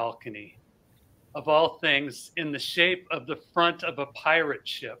cat balcony, of all things, in the shape of the front of a pirate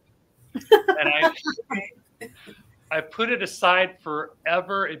ship. And I put it aside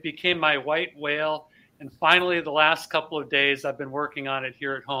forever. It became my white whale. And finally, the last couple of days, I've been working on it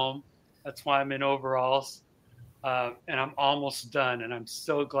here at home. That's why I'm in overalls. And I'm almost done. And I'm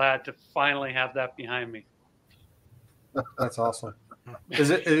so glad to finally have that behind me. That's awesome.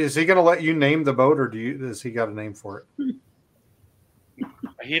 Is he going to let you name the boat, or has he got a name for it?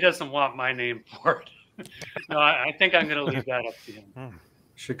 He doesn't want my name for it. No, I think I'm going to leave that up to him.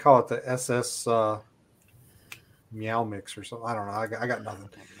 Should call it the SS Meow Mix or something. I don't know. I got nothing.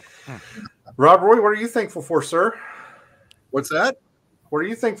 Rob Roy, what are you thankful for, sir? What's that? What are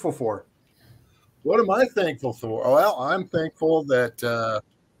you thankful for? What am I thankful for? Well, I'm thankful that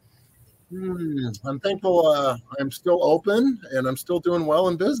I'm still open and I'm still doing well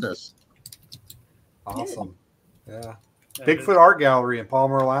in business. Awesome. Yeah. Bigfoot Art Gallery in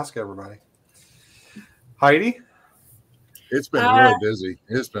Palmer, Alaska, everybody. Heidi? It's been really busy.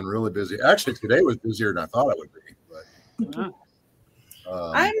 It's been really busy. Actually, today was busier than I thought it would be. But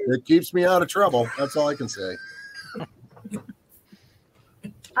it keeps me out of trouble. That's all I can say.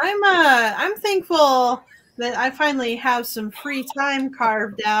 I'm thankful that I finally have some free time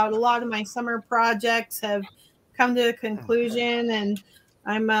carved out. A lot of my summer projects have come to a conclusion, and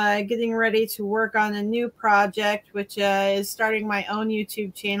I'm getting ready to work on a new project, which is starting my own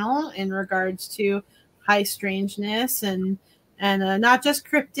YouTube channel in regards to high strangeness and not just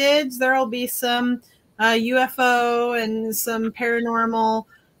cryptids. There'll be some UFO and some paranormal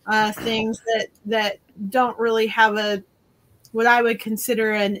things that don't really have what I would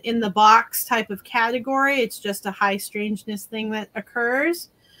consider an in the box type of category. It's just a high strangeness thing that occurs.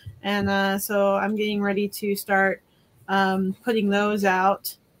 And so I'm getting ready to start putting those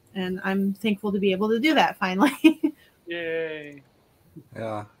out, and I'm thankful to be able to do that finally. Yay.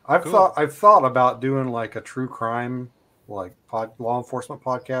 Yeah. I've thought about doing like a true crime, like law enforcement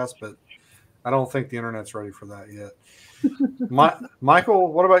podcast, but I don't think the internet's ready for that yet.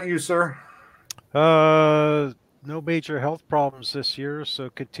 Michael, what about you, sir? No major health problems this year, so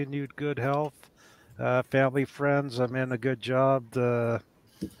continued good health. Family, friends, I'm in a good job,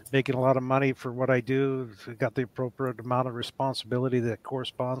 making a lot of money for what I do. I've got the appropriate amount of responsibility that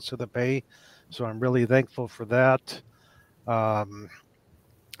corresponds to the pay, so I'm really thankful for that.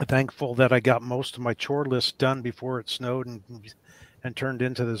 Thankful that I got most of my chore list done before it snowed and turned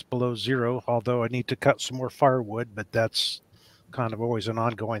into this below zero, although I need to cut some more firewood, but that's kind of always an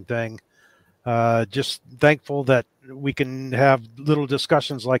ongoing thing. Just thankful that we can have little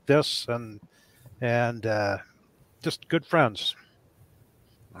discussions like this and just good friends.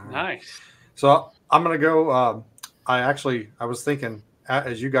 Nice. So I'm going to go. I was thinking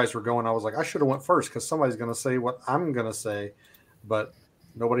as you guys were going, I was like, I should have went first because somebody's going to say what I'm going to say, but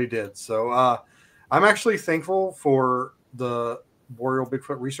nobody did. So I'm actually thankful for the Boreal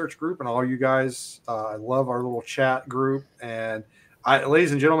Bigfoot Research Group and all you guys. I love our little chat group. And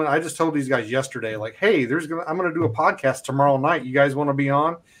ladies and gentlemen, I just told these guys yesterday, like, hey, I'm going to do a podcast tomorrow night. You guys want to be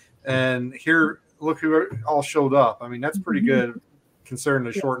on? And look who all showed up. I mean, that's pretty good considering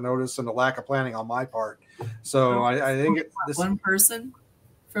the short notice and the lack of planning on my part. So I think this one person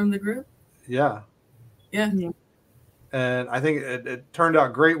from the group. Yeah. And I think it turned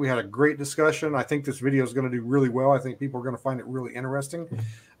out great. We had a great discussion. I think this video is going to do really well. I think people are going to find it really interesting.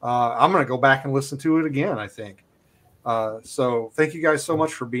 I'm going to go back and listen to it again, I think. So thank you guys so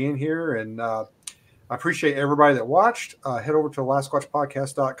much for being here. And I appreciate everybody that watched. Head over to the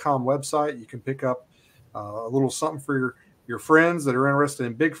Alasquatchpodcast.com website. You can pick up a little something for your friends that are interested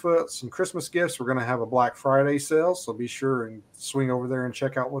in Bigfoot, some Christmas gifts. We're going to have a Black Friday sale, so be sure and swing over there and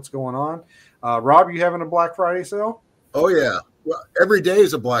check out what's going on. Rob, you having a Black Friday sale? Oh, yeah. Well, every day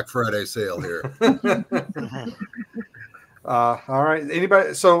is a Black Friday sale here. All right.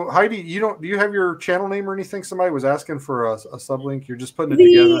 Anybody? So Heidi, do you have your channel name or anything? Somebody was asking for a sublink. You're just putting it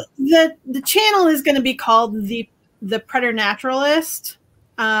together. The channel is going to be called the Preternaturalist.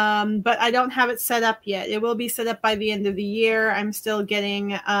 But I don't have it set up yet. It will be set up by the end of the year. I'm still getting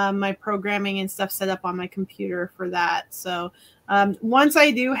my programming and stuff set up on my computer for that. So once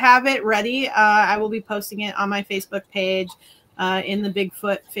I do have it ready, I will be posting it on my Facebook page, in the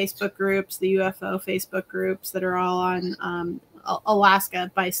Bigfoot Facebook groups, the UFO Facebook groups that are all on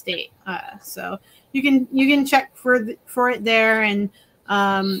Alaska by state. So you can check for it there, and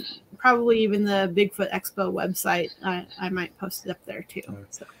probably even the Bigfoot Expo website. I might post it up there too.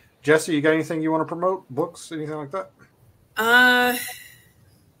 So. Jesse, you got anything you want to promote? Books, anything like that?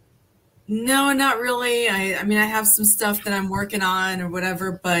 No, not really. I mean, I have some stuff that I'm working on or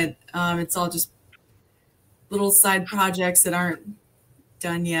whatever, but it's all just little side projects that aren't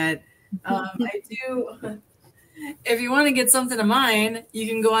done yet. I do. If you want to get something of mine, you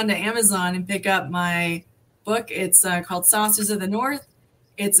can go onto Amazon and pick up my book. It's called Saucers of the North.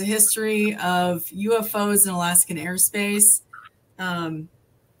 It's a history of UFOs in Alaskan airspace.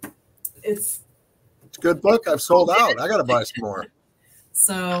 It's a good book. I've sold out. I got to buy some more.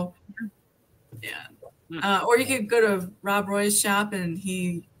 So, yeah. Or you could go to Rob Roy's shop, and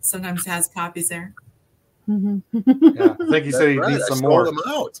he sometimes has copies there. Yeah, I think he said he needs some more. Them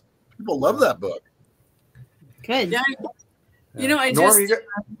out. People love that book. Good. Yeah. You know, I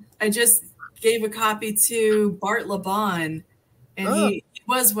just gave a copy to Bart LeBon, and he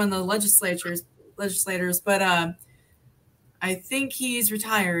was one of the legislators, but I think he's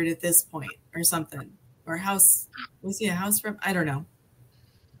retired at this point or something. Or was he a House rep? I don't know.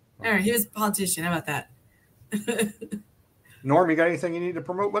 All right, he was a politician. How about that? Norm, you got anything you need to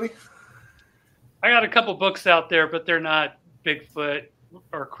promote, buddy? I got a couple books out there, but they're not Bigfoot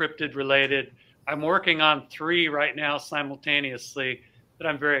or cryptid related. I'm working on 3 right now simultaneously that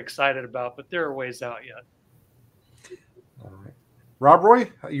I'm very excited about, but they're a ways out yet. All right. Rob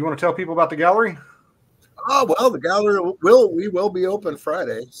Roy, you want to tell people about the gallery? Oh, well, the gallery will be open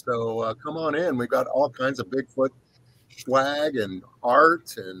Friday, so come on in. We've got all kinds of Bigfoot swag and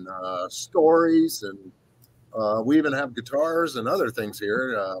art and stories, and we even have guitars and other things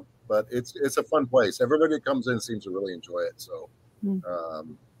here. But it's a fun place. Everybody that comes in seems to really enjoy it. So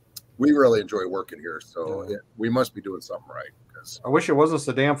we really enjoy working here. So we must be doing something right. is. I wish it wasn't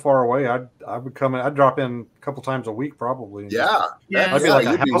so damn far away. I would come in. I'd drop in a couple times a week probably. Yeah, I'd be like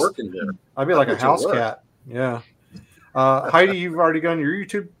you'd a be house. working there. I'd be like a house cat. Yeah. Heidi, you've already done your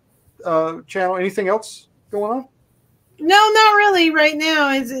YouTube channel. Anything else going on? No, not really. Right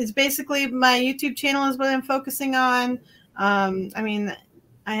now, it's basically my YouTube channel is what I'm focusing on. I mean,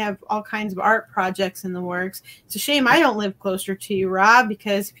 I have all kinds of art projects in the works. It's a shame I don't live closer to you, Rob,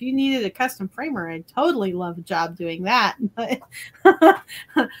 because if you needed a custom framer, I'd totally love a job doing that. But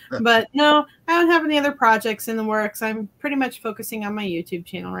no, I don't have any other projects in the works. I'm pretty much focusing on my YouTube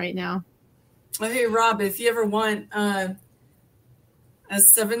channel right now. Hey, Rob, if you ever want a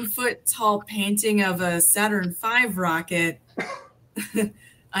 7-foot tall painting of a Saturn V rocket,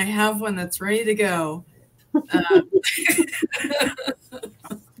 I have one that's ready to go.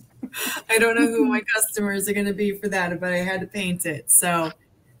 I don't know who my customers are going to be for that, but I had to paint it. So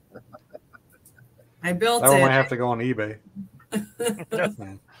I built it. That one might have to go on eBay.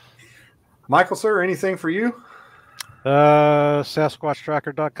 Michael, sir, anything for you?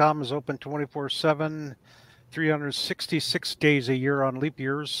 SasquatchTracker.com is open 24/7, 366 days a year on leap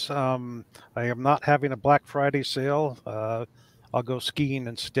years. I am not having a Black Friday sale. I'll go skiing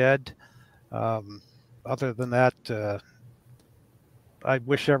instead. Other than that, I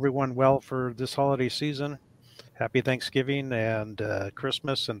wish everyone well for this holiday season. Happy Thanksgiving and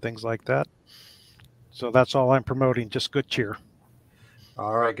Christmas and things like that. So that's all I'm promoting. Just good cheer.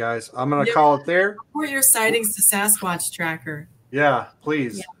 All right, guys. I'm going to call it there. Report your sightings to Sasquatch Tracker. Yeah,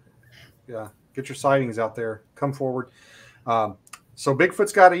 please. Yeah. Get your sightings out there. Come forward. So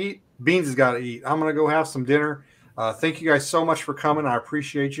Bigfoot's got to eat. Beans has got to eat. I'm going to go have some dinner. Thank you guys so much for coming. I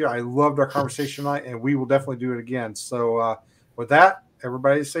appreciate you. I loved our conversation tonight, and we will definitely do it again. So with that,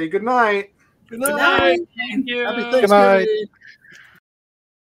 everybody say good night. Good night. Thank you. Happy Thanksgiving. Good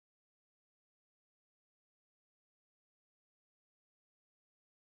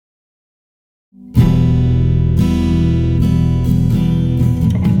night.